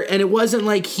 last year, and it wasn't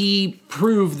like he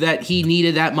proved that he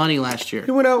needed that money last year.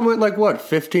 He went out and went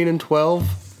 15 and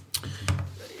 12?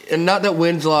 And not that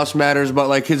wins loss matters,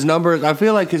 but his numbers, I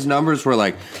feel like his numbers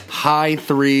were high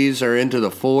threes or into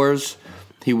the fours.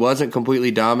 He wasn't completely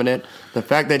dominant. The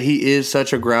fact that he is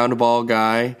such a ground ball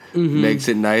guy makes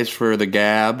it nice for the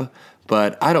gab,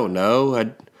 but I don't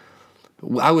know.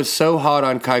 I was so hot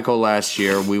on Keuchel last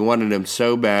year. We wanted him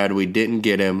so bad. We didn't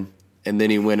get him. And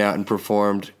then he went out and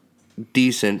performed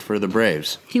decent for the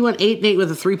Braves. He went 8-8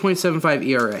 with a 3.75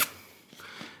 ERA.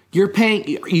 You're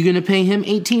going to pay him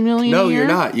 $18 million No, a year? you're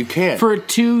not. You can't. For a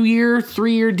 2-year,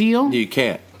 3-year deal? You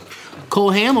can't.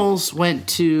 Cole Hamels went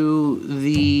to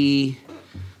the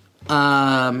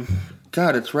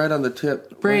God, it's right on the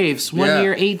tip. Braves, 1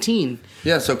 year, 18.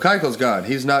 Yeah, so Keuchel's gone.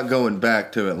 He's not going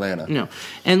back to Atlanta. No.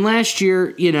 And last year,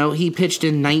 he pitched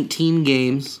in 19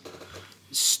 games,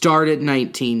 started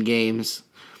 19 games,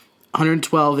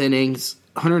 112 innings,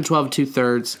 112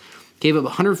 2/3, gave up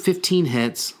 115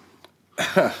 hits,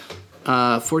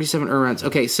 47 earned runs.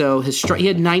 Okay, so he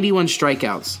had 91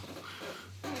 strikeouts.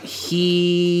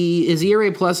 His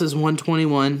ERA plus is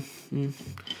 121.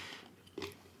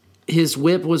 His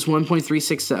WHIP was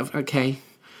 1.367. Okay.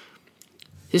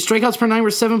 His strikeouts per nine were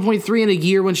 7.3 in a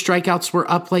year when strikeouts were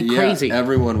up crazy.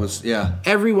 Everyone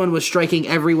was striking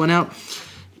everyone out.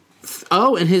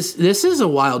 Oh, and this is a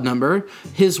wild number.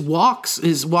 His walks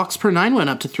per nine went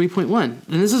up to 3.1.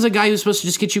 And this is a guy who's supposed to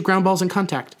just get you ground balls in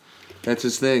contact. That's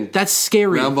his thing. That's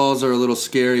scary. Ground balls are a little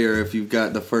scarier if you've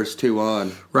got the first two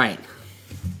on. Right.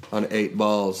 On 8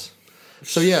 balls.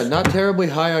 So, yeah, not terribly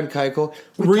high on Keuchel.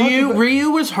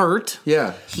 Ryu was hurt.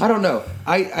 Yeah. I don't know.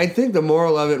 I think the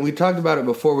moral of it, and we talked about it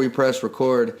before we pressed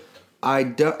record,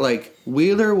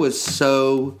 Wheeler was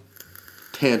so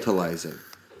tantalizing.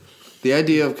 The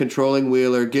idea of controlling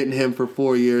Wheeler, getting him for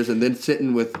 4 years, and then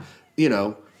sitting with,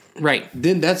 Right.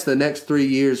 Then that's the next 3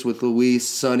 years with Luis,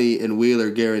 Sonny, and Wheeler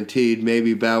guaranteed.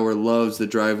 Maybe Bauer loves the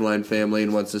Driveline family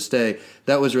and wants to stay.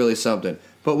 That was really something.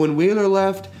 But when Wheeler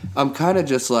left, I'm kind of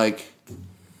just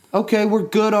okay, we're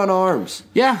good on arms.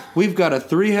 Yeah. We've got a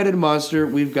 3-headed monster.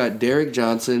 We've got Derek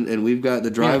Johnson, and we've got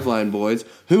the Driveline boys.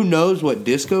 Who knows what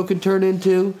Disco could turn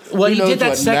into? Well, Who knows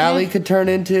what Nally could turn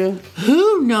into?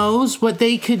 Who knows what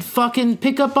they could fucking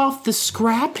pick up off the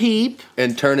scrap heap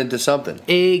and turn into something.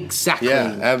 Exactly.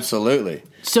 Yeah, absolutely.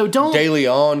 So don't. De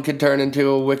Leon could turn into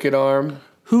a wicked arm.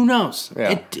 Who knows?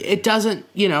 Yeah. It doesn't.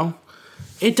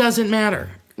 It doesn't matter.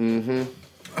 Mm-hmm.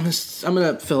 I'm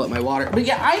gonna fill up my water, but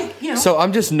yeah, So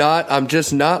I'm just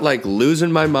not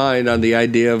losing my mind on the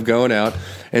idea of going out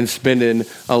and spending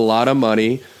a lot of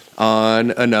money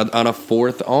on a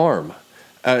fourth arm,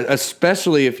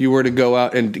 especially if you were to go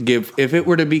out and if it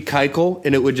were to be Keuchel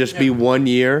and it would just be 1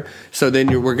 year. So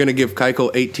then we're going to give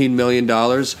Keuchel $18 million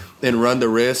and run the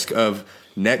risk of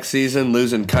next season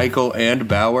losing Keuchel and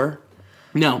Bauer.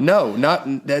 No,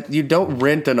 not that. You don't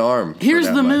rent an arm. Here's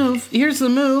the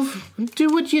move. Do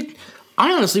what you.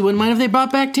 I honestly wouldn't mind if they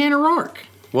brought back Tanner Roark.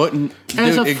 What?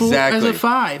 As exactly. a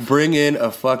 5. Bring in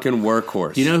a fucking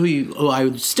workhorse. You know who I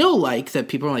would still like that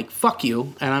people are like, fuck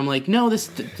you. And I'm like, no, this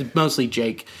is mostly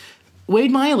Jake.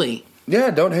 Wade Miley.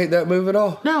 Yeah, don't hate that move at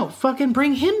all. No, fucking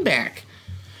bring him back.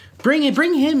 Bring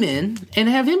him in and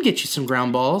have him get you some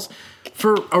ground balls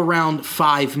for around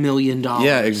 $5 million.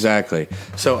 Yeah, exactly.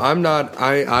 So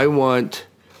I want,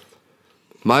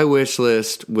 my wish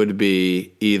list would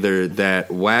be either that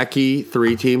wacky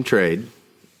 3-team trade.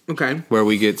 Okay. Where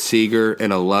we get Seager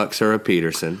and a Lux or a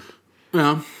Peterson.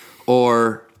 Yeah.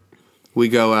 Or we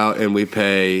go out and we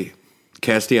pay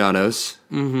Castellanos.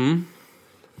 Mm-hmm.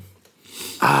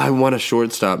 I want a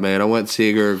shortstop, man. I want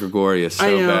Seager or Gregorius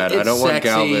so bad. I don't want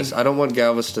Galvis. I don't want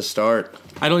Galvis to start.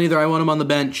 I don't either. I want him on the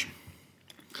bench.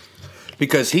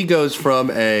 Because he goes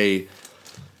from a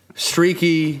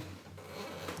streaky,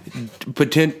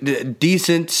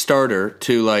 decent starter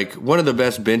to like one of the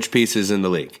best bench pieces in the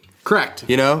league. Correct.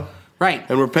 You know? Right.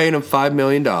 And we're paying him $5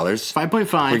 million.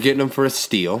 5.5. We're getting him for a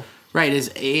steal. Right. His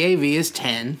AAV is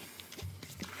 10.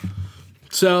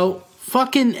 So,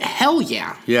 fucking hell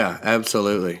yeah. Yeah,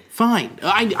 absolutely. Fine.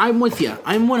 I'm with you.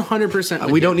 I'm 100% with you.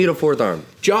 We don't need a fourth arm.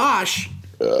 Josh,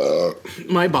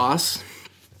 my boss,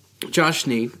 Josh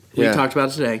Sneed, we talked about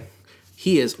it today.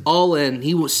 He is all in.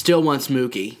 He still wants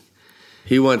Mookie.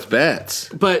 He wants bets.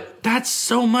 But that's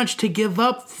so much to give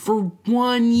up for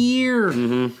 1 year.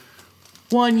 Mm-hmm.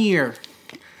 1 year.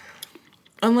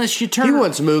 Unless you turn... He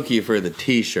wants Mookie for the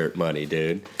T-shirt money,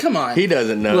 dude. Come on. He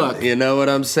doesn't know. Look, you know what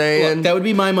I'm saying? Look, that would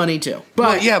be my money, too.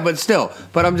 But but still.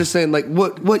 But I'm just saying, like,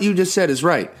 what you just said is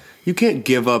right. You can't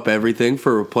give up everything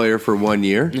for a player for 1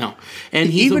 year. No.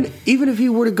 And even if he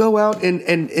were to go out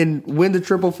and win the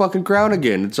triple fucking crown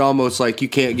again, it's almost like you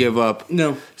can't give up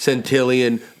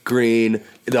Centillion, Green,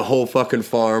 the whole fucking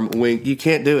farm, Wink. You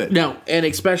can't do it. No, and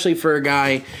especially for a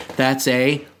guy that's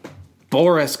a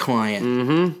Boris client.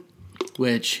 Mm-hmm.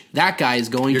 Which that guy is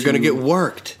going to... You're going to get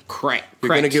worked. Correct. You're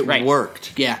going to get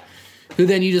worked. Yeah. Who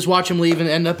then you just watch him leave and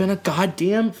end up in a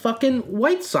goddamn fucking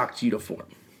White Sox uniform.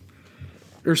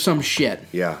 Or some shit.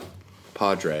 Yeah.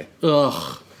 Padre.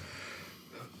 Ugh.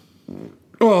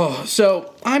 Oh,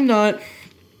 so I'm not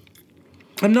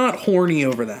horny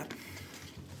over that.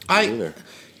 Either.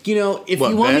 You know, if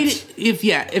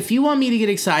you want me to get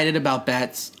excited about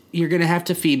bets, you're gonna have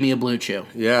to feed me a Blue Chew.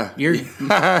 Yeah.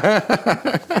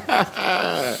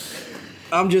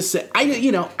 I'm just saying.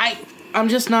 I'm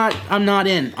not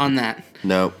in on that.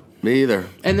 No, me either.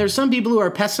 And there's some people who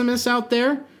are pessimists out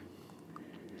there.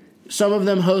 Some of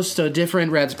them host a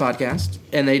different Reds podcast,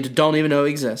 and they don't even know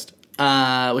exist,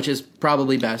 which is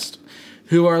probably best.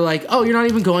 Who are like, oh, you're not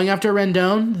even going after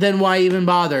Rendon? Then why even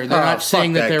bother? They're not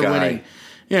saying that they're winning.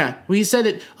 Yeah, well, he said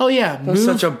it. Oh, yeah. That's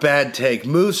such a bad take.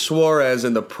 Move Suarez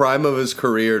in the prime of his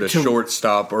career to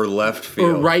shortstop or left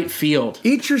field. Or right field.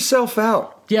 Eat yourself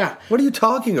out. Yeah. What are you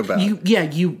talking about?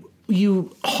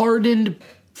 You hardened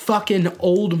fucking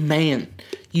old man.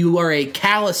 You are a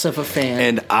callous of a fan.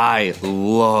 And I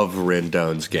love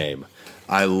Rendon's game.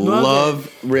 I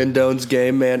love Rendon's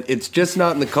game, man. It's just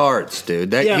not in the cards,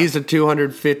 dude. He's a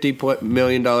 $250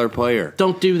 million player.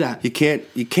 Don't do that. You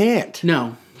can't.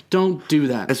 No. Don't do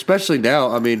that. Especially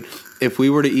now. I mean, if we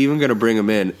were to even going to bring him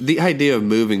in, the idea of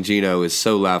moving Gino is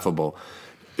so laughable.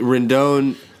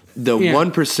 Rendon, the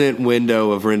 1%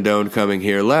 window of Rendon coming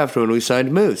here left when we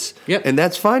signed Moose. Yep. And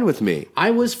that's fine with me.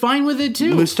 I was fine with it,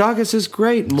 too. Moustakas is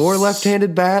great. More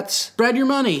left-handed bats. Spread your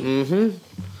money. Mm-hmm.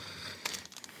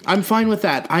 I'm fine with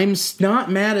that. I'm not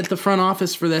mad at the front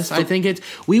office for this. I think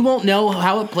we won't know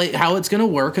how it's going to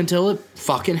work until it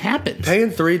fucking happens. Paying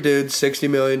 3 dudes $60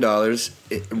 million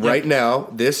right now,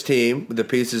 this team, the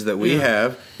pieces that we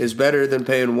have, is better than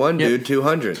paying one dude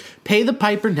 $200. Pay the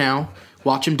piper now,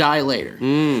 watch him die later.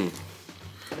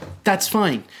 That's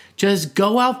fine. Just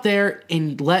go out there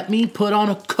and let me put on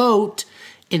a coat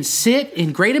and sit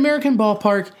in Great American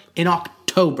Ballpark in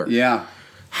October. Yeah.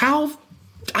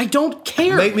 I don't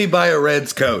care. Make me buy a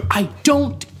Reds coat. I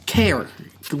don't care.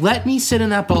 Let me sit in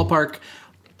that ballpark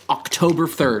October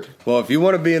 3rd. Well, if you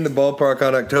want to be in the ballpark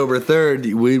on October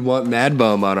 3rd, we want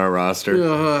MadBum on our roster.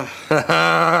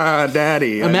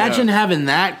 Daddy. Imagine having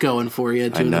that going for you,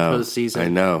 too, in the postseason. I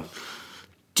know.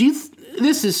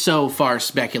 This is so far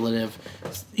speculative,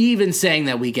 even saying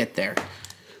that we get there.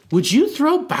 Would you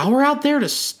throw Bauer out there to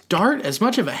start as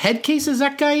much of a head case as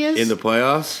that guy is? In the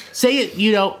playoffs? Say it,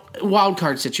 wild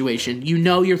card situation.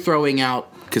 You're throwing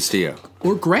out Castillo.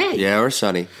 Or Gray. Yeah, or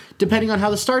Sonny. Depending on how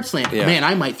the starts land. Yeah. Man,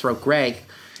 I might throw Gray.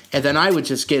 And then I would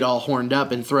just get all horned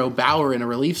up and throw Bauer in a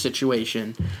relief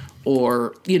situation.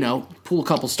 Or, pull a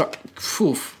couple starts.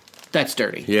 That's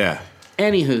dirty. Yeah.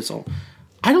 Any hoozle.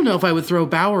 I don't know if I would throw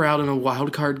Bauer out in a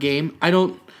wild card game.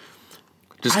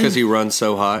 Just because he runs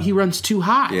so hot? He runs too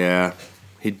hot. Yeah,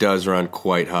 he does run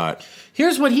quite hot.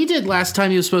 Here's what he did last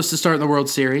time he was supposed to start in the World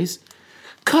Series.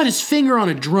 Cut his finger on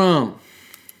a drum.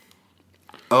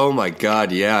 Oh, my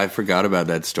God, yeah, I forgot about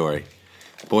that story.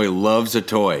 Boy loves a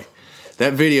toy.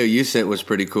 That video you sent was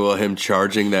pretty cool, him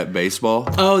charging that baseball.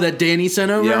 Oh, that Danny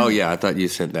sent over? Yeah, I thought you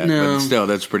sent that. No. But still,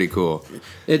 that's pretty cool.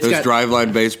 Those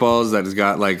driveline baseballs that has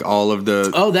got, like, all of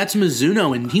the... Oh, that's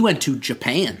Mizuno, and he went to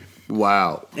Japan.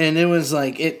 Wow. And it was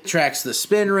like, it tracks the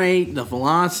spin rate, the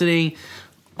velocity,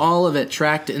 all of it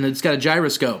tracked, and it's got a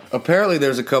gyroscope. Apparently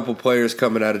there's a couple players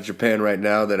coming out of Japan right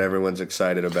now that everyone's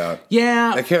excited about.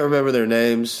 Yeah. I can't remember their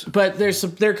names. But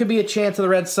there could be a chance of the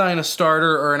Reds sign a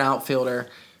starter or an outfielder.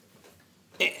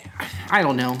 I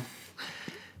don't know.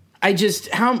 I just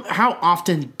how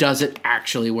often does it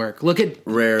actually work? Look at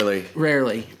Rarely.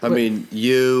 I mean,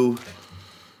 you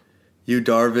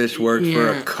Darvish worked for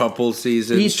a couple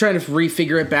seasons. He's trying to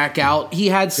refigure it back out. He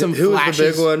had some Who flashes.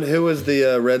 was the big one? Who was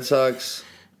the Red Sox?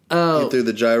 Oh, he threw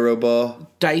the gyro ball.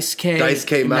 Daisuke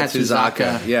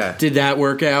Matsuzaka. Yeah. Did that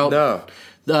work out? No.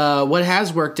 What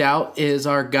has worked out is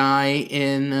our guy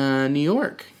in New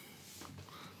York.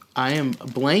 I am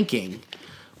blanking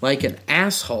like an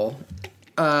asshole.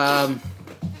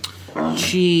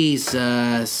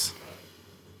 Jesus.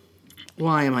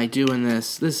 Why am I doing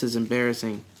this? This is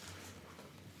embarrassing.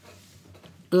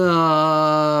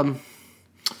 Oh,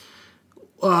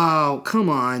 come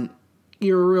on.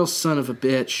 You're a real son of a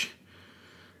bitch.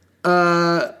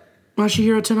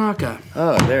 Masahiro Tanaka.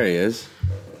 Oh, there he is.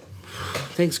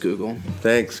 Thanks, Google.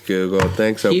 Thanks,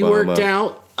 Obama. He worked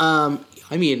out. I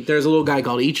mean, there's a little guy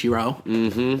called Ichiro.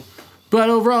 Mm-hmm. But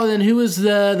overall, then, who was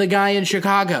the guy in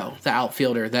Chicago, the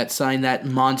outfielder, that signed that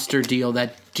monster deal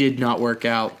that did not work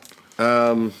out?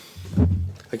 I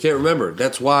can't remember.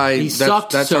 That's why he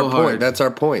sucked that's so our hard. point. That's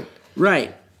our point.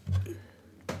 Right.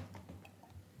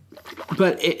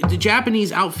 But the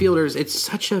Japanese outfielders, it's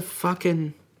such a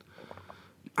fucking...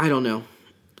 I don't know.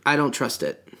 I don't trust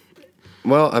it.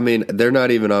 Well, I mean, they're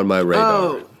not even on my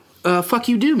radar. Oh, fuck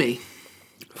you, do me.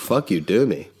 Fuck you, do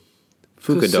me.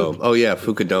 Fukudome. Oh, yeah,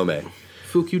 Fukudome.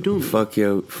 Fuck you, do me. Fuck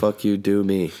you, do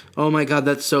me. Oh, my God,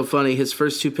 that's so funny. His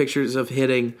first 2 pictures of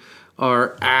hitting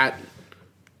are at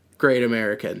Great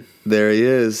American. There he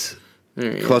is.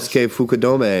 Kosuke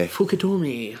Fukudome.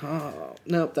 Fukudome. Oh,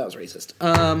 nope, that was racist.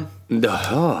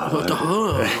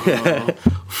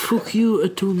 Fuck you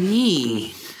to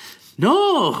me.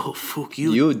 No, fuck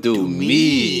you. You do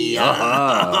me.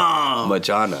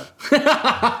 Machana.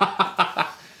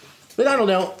 But I don't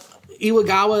know.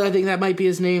 Iwagawa, I think that might be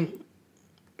his name.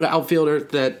 The outfielder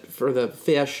that for the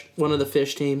fish, one of the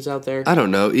fish teams out there. I don't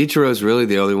know. Ichiro's really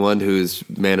the only one who's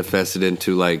manifested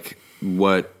into like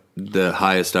what the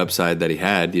highest upside that he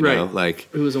had. You know, like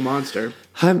who was a monster.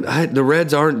 The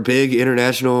Reds aren't big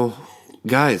international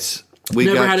guys. We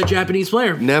never had a Japanese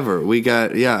player. Never. We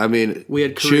got I mean, we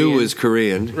had Chu was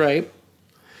Korean, right?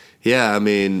 Yeah, I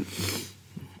mean,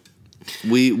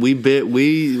 we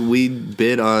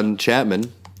bid on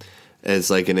Chapman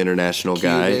as like an international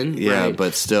Cuban, guy. Yeah, right.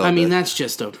 but still, I mean, that's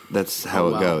just that's how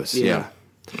it goes. Yeah.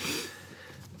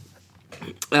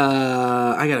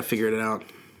 I gotta figure it out.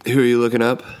 Who are you looking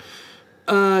up?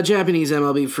 Japanese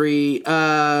MLB free.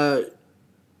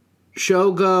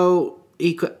 Shogo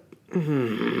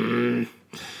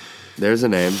There's a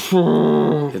name.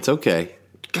 It's okay.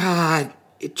 God,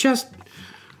 it just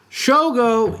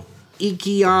Shogo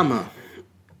Ikiyama.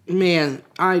 Man,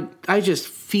 I just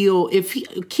feel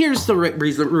here's the real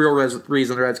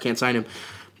reason the Reds can't sign him.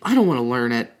 I don't want to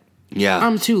learn it. Yeah,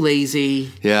 I'm too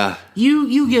lazy. Yeah,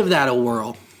 you give that a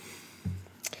whirl.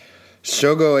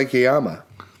 Shogo Ikiyama.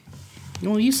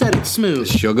 Well, you said it smooth.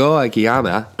 Shogo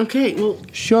Akiyama. Okay, well...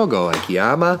 Shogo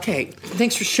Akiyama. Okay,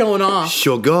 thanks for showing off.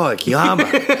 Shogo Akiyama.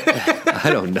 I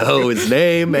don't know his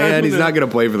name, man. He's not going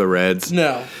to play for the Reds.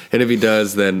 No. And if he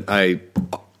does, then I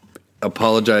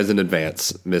apologize in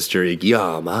advance, Mr.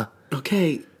 Akiyama.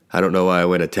 Okay. I don't know why I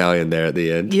went Italian there at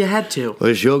the end. You had to.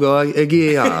 Well, Shogo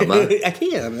Akiyama.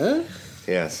 Akiyama.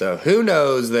 Yeah, so who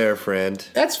knows there, friend?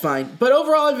 That's fine. But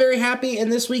overall, I'm very happy,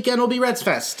 and this weekend will be Reds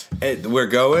Fest. Hey, we're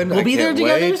going. We'll be there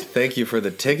together. Wait. Thank you for the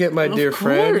ticket, my dear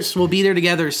friend. Of course. We'll be there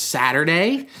together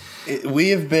Saturday. We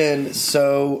have been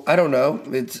so, I don't know,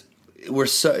 it's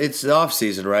the off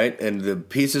season, right? And the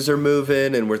pieces are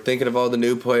moving, and we're thinking of all the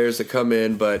new players that come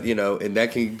in, but, and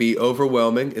that can be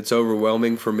overwhelming. It's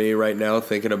overwhelming for me right now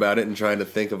thinking about it and trying to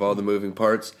think of all the moving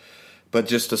parts. But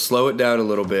just to slow it down a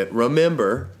little bit,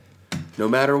 remember... No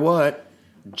matter what,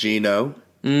 Gino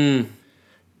could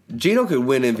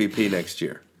win MVP next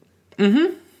year.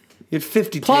 Mm-hmm. He had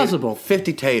 50 plausible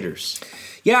 50 taters.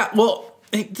 Yeah, well,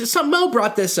 Mo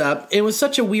brought this up. It was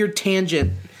such a weird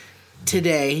tangent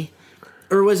today.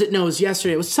 Or was it? No, it was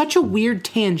yesterday. It was such a weird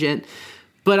tangent,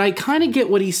 but I kind of get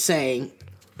what he's saying.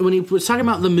 When he was talking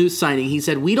about the Moose signing, he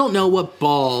said, we don't know what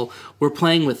ball we're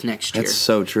playing with next year. That's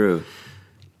so true.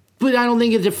 But I don't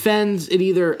think it defends, it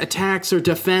either attacks or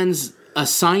defends a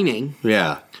signing.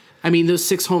 Yeah. I mean, those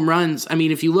 6 home runs, I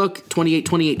mean, if you look, 28,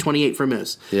 28, 28 for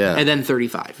Moose. Yeah. And then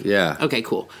 35. Yeah. Okay,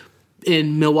 cool.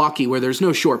 In Milwaukee, where there's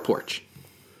no short porch.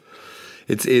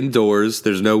 It's indoors.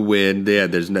 There's no wind. Yeah,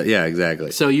 yeah,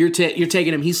 exactly. So you're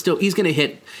taking him, he's going to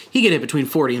hit, he can hit between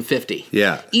 40 and 50.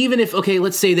 Yeah. Even if, okay,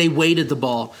 let's say they weighted the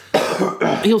ball,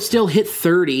 he'll still hit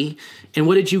 30. And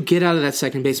what did you get out of that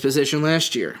second base position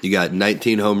last year? You got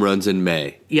 19 home runs in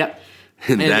May. Yep.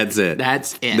 And that's it.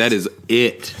 That's it. That is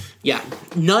it. Yeah,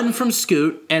 none from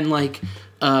Scoot, and like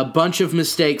a bunch of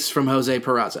mistakes from Jose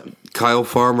Peraza. Kyle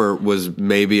Farmer was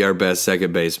maybe our best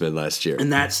second baseman last year.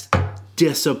 And that's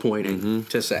disappointing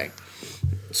to say.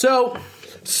 So,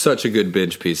 such a good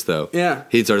bench piece, though. Yeah.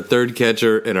 He's our third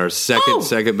catcher and our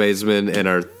second baseman and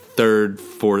our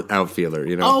fourth outfielder,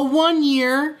 you know? a 1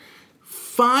 year,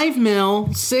 $5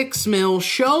 million, $6 million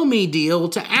show me deal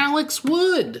to Alex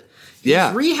Wood.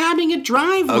 Yeah. He's rehabbing at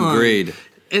Driveline. Agreed.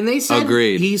 And they said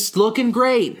he's looking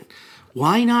great.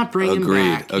 Why not bring him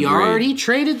back? You already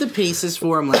traded the pieces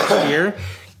for him last year.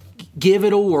 Give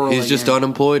it a whirl. He's just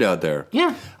unemployed out there.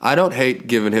 Yeah. I don't hate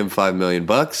giving him $5 million.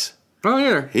 Oh,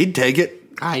 yeah. He'd take it.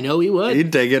 I know he would.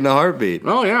 He'd take it in a heartbeat.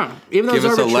 Oh, yeah. Even though give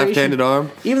us a left-handed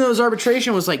arm. Even though his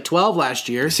arbitration was like 12 last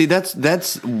year. See,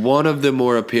 that's one of the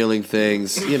more appealing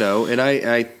things, you know, and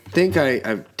I think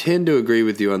I tend to agree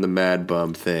with you on the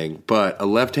MadBum thing, but a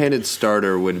left-handed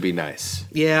starter would be nice.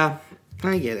 Yeah,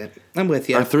 I get it. I'm with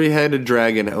you. Our three-headed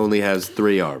dragon only has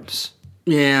 3 arms.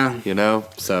 Yeah. You know,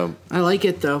 so. I like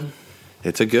it, though.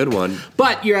 It's a good one.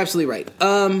 But you're absolutely right.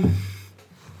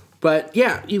 But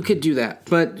yeah, you could do that.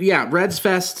 But yeah, Reds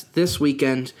Fest this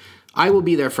weekend. I will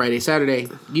be there Friday, Saturday.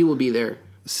 You will be there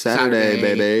Saturday,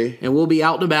 baby. And we'll be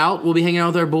out and about. We'll be hanging out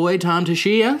with our boy, Tom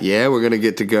Tashia. Yeah, we're going to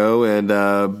get to go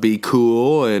and be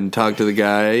cool and talk to the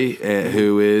guy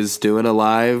who is doing a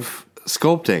live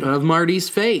sculpting of Marty's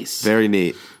face. Very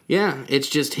neat. Yeah, it's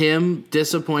just him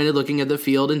disappointed looking at the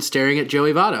field and staring at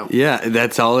Joey Votto. Yeah,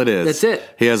 that's all it is. That's it.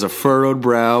 He has a furrowed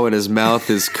brow and his mouth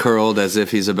is curled as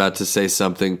if he's about to say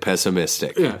something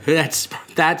pessimistic. Yeah, that's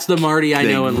the Marty I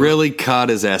know. They really caught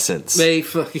his essence.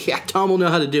 Tom will know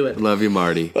how to do it. Love you,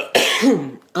 Marty.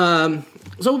 So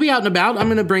we'll be out and about. I'm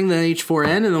going to bring the H4N,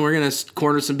 and then we're going to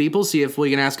corner some people, see if we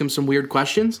can ask him some weird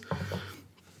questions.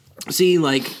 See,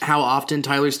 like, how often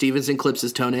Tyler Stevenson clips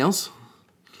his toenails.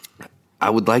 I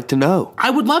would like to know.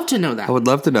 I would love to know that. I would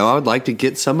love to know. I would like to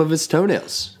get some of his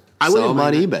toenails. Sell them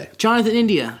on eBay. Jonathan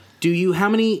India, how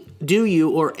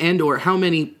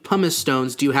many pumice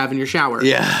stones do you have in your shower?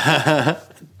 Yeah.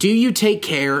 Do you take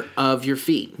care of your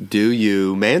feet? Do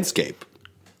you manscape?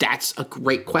 That's a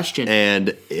great question.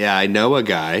 And yeah, I know a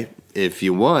guy. If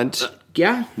you want,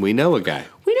 yeah, we know a guy.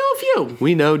 We know a few.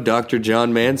 We know Dr.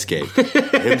 John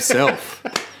Manscaped himself.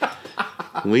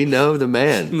 We know the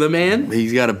man. The man?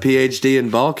 He's got a PhD in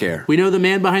ball care. We know the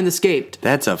man behind the scaped.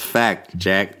 That's a fact,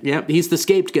 Jack. Yep, he's the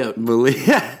scapegoat. Believe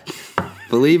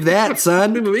that,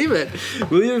 son. Believe it.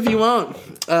 Believe it if you won't.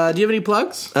 Do you have any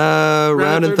plugs?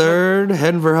 Round and third,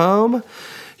 heading for home.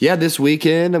 Yeah, this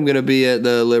weekend I'm going to be at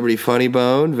the Liberty Funny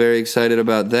Bone. Very excited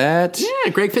about that.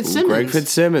 Yeah, Greg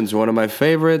Fitzsimmons. One of my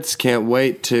favorites. Can't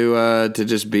wait to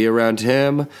just be around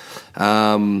him.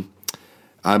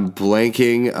 I'm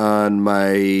blanking on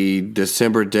my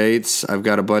December dates. I've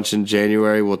got a bunch in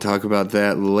January. We'll talk about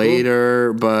that later.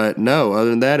 Cool. But no,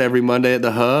 other than that, every Monday at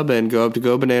the Hub and go up to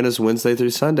Go Bananas Wednesday through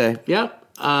Sunday. Yep.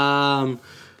 When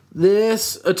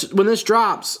this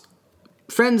drops,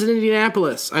 Friends in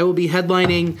Indianapolis, I will be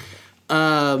headlining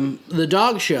the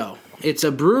Dog Show. It's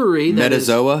a brewery.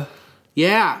 Metazoa?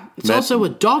 Yeah. It's also a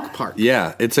dog park.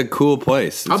 Yeah, it's a cool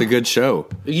place. It's a good show.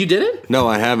 You did it? No,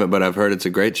 I haven't, but I've heard it's a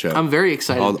great show. I'm very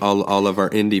excited. All of our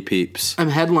indie peeps. I'm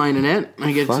headlining it.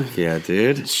 I get Fuck yeah,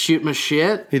 dude. Shoot my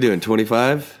shit. You doing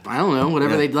 25? I don't know.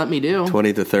 Whatever they'd let me do.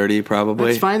 20 to 30, probably.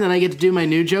 That's fine. Then I get to do my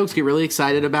new jokes, get really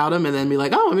excited about them, and then be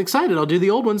like, oh, I'm excited. I'll do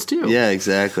the old ones too. Yeah,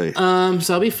 exactly. So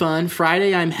it'll be fun.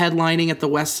 Friday, I'm headlining at the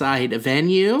West Side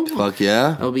venue. Fuck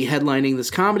yeah. I'll be headlining this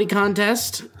comedy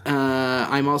contest.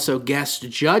 I'm also guest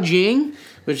judging,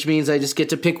 which means I just get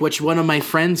to pick which one of my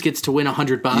friends gets to win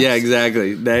 $100. Yeah,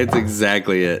 exactly. That's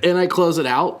exactly it. And I close it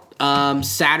out.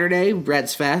 Saturday,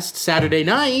 Reds Fest. Saturday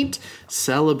night,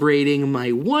 celebrating my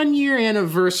 1-year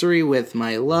anniversary with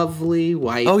my lovely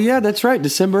wife. Oh, yeah, that's right.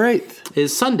 December 8th.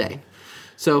 Is Sunday.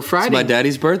 So Friday. It's my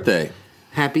daddy's birthday.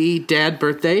 Happy dad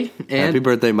birthday. And happy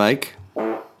birthday, Mike.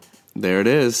 There it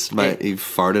is. He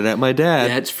farted at my dad.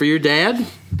 That's for your dad.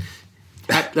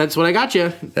 That's what I got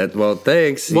you. Well,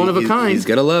 thanks. One of a kind. He's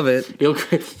gonna love it. He'll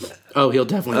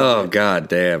definitely. Oh, god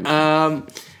damn.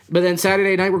 But then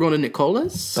Saturday night we're going to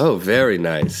Nicola's. Oh, very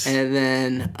nice. And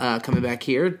then coming back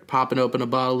here, popping open a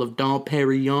bottle of Dom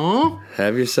Perignon.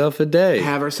 Have yourself a day.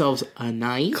 Have ourselves a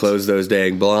night. Close those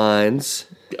dang blinds.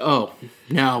 Oh,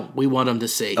 no, we want them to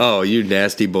see. Oh, you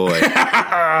nasty boy.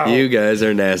 You guys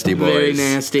are nasty boys. Very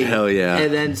nasty. Hell yeah.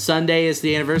 And then Sunday is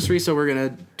the anniversary, so we're going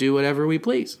to do whatever we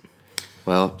please.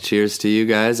 Well, cheers to you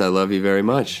guys. I love you very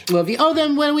much. Love you. Oh,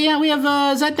 then when we have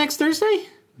is that next Thursday?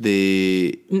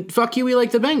 Fuck you, we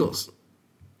like the Bengals.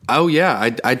 Oh,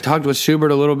 yeah. I talked with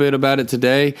Schubert a little bit about it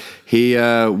today.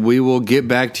 We will get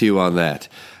back to you on that.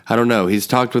 I don't know. He's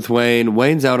talked with Wayne.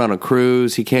 Wayne's out on a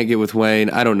cruise. He can't get with Wayne.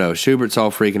 I don't know. Schubert's all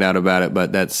freaking out about it,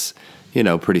 but that's,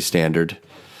 pretty standard.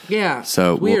 Yeah.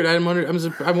 So it's weird. I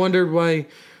wondered why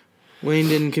Wayne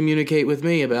didn't communicate with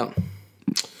me about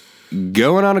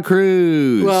going on a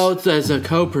cruise. Well, it's as a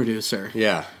co-producer.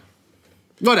 Yeah.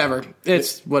 Whatever.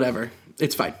 It's whatever.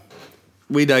 It's fine.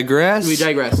 We digress.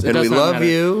 And we love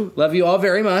you. Love you all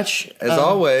very much. As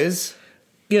always.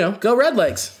 Go Red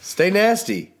Legs. Stay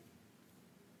nasty.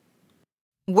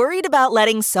 Worried about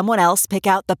letting someone else pick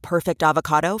out the perfect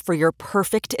avocado for your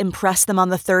perfect impress them on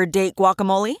the third date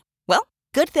guacamole? Well,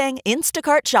 good thing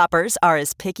Instacart shoppers are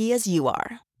as picky as you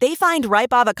are. They find ripe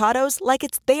avocados like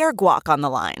it's their guac on the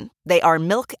line. They are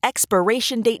milk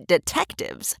expiration date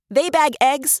detectives. They bag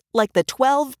eggs like the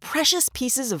 12 precious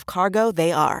pieces of cargo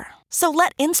they are. So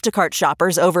let Instacart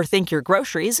shoppers overthink your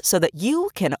groceries so that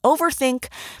you can overthink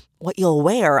what you'll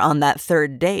wear on that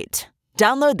third date.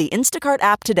 Download the Instacart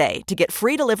app today to get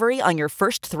free delivery on your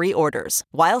first 3 orders,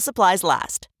 while supplies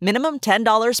last. Minimum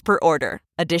 $10 per order.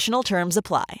 Additional terms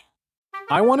apply.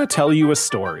 I want to tell you a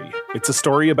story. It's a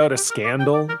story about a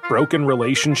scandal, broken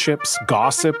relationships,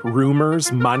 gossip,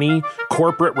 rumors, money,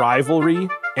 corporate rivalry,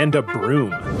 and a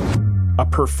broom. A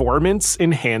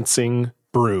performance-enhancing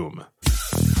broom.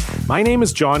 My name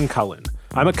is John Cullen.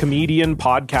 I'm a comedian,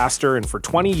 podcaster, and for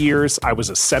 20 years, I was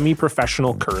a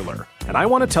semi-professional curler. And I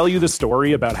want to tell you the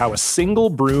story about how a single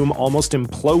broom almost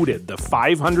imploded the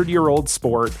 500-year-old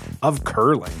sport of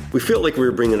curling. We felt like we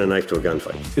were bringing a knife to a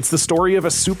gunfight. It's the story of a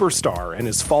superstar and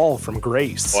his fall from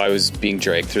grace. I was being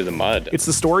dragged through the mud. It's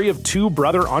the story of 2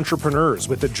 brother entrepreneurs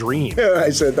with a dream.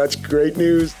 I said, that's great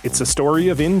news. It's a story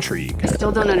of intrigue. I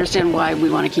still don't understand why we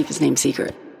want to keep his name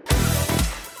secret.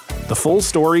 The full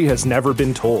story has never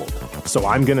been told, so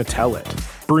I'm going to tell it.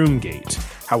 Broomgate,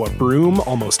 how a broom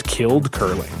almost killed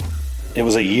curling. It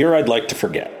was a year I'd like to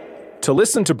forget. To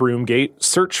listen to Broomgate,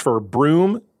 search for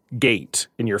Broomgate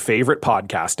in your favorite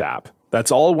podcast app.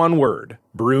 That's all one word,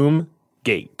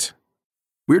 Broomgate.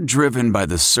 We're driven by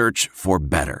the search for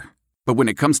better. But when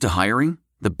it comes to hiring,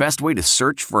 the best way to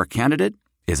search for a candidate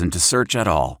isn't to search at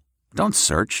all. Don't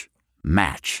search,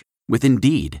 match with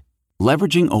Indeed.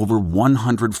 Leveraging over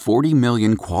 140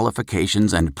 million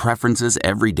qualifications and preferences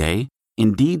every day,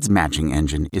 Indeed's matching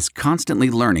engine is constantly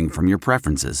learning from your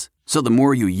preferences. So the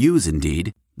more you use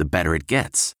Indeed, the better it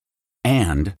gets.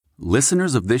 And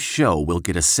listeners of this show will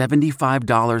get a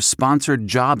 $75 sponsored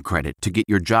job credit to get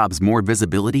your jobs more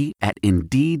visibility at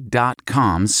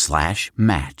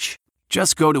Indeed.com/match.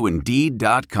 Just go to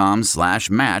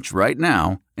Indeed.com/match right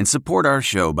now and support our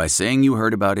show by saying you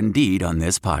heard about Indeed on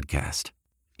this podcast.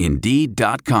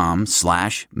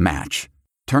 Indeed.com/match.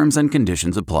 Terms and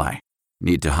conditions apply.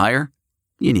 Need to hire?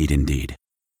 You need Indeed.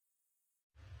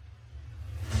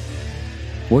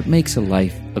 What makes a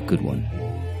life a good one?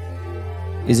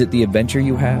 Is it the adventure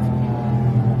you have?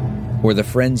 Or the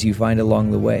friends you find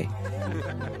along the way?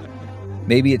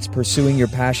 Maybe it's pursuing your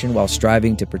passion while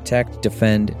striving to protect,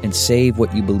 defend, and save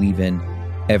what you believe in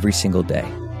every single day.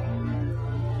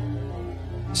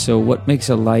 So what makes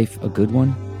a life a good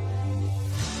one?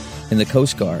 In the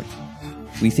Coast Guard,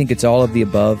 we think it's all of the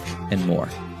above and more.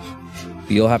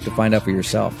 But you'll have to find out for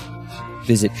yourself.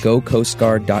 Visit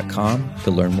gocoastguard.com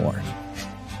to learn more.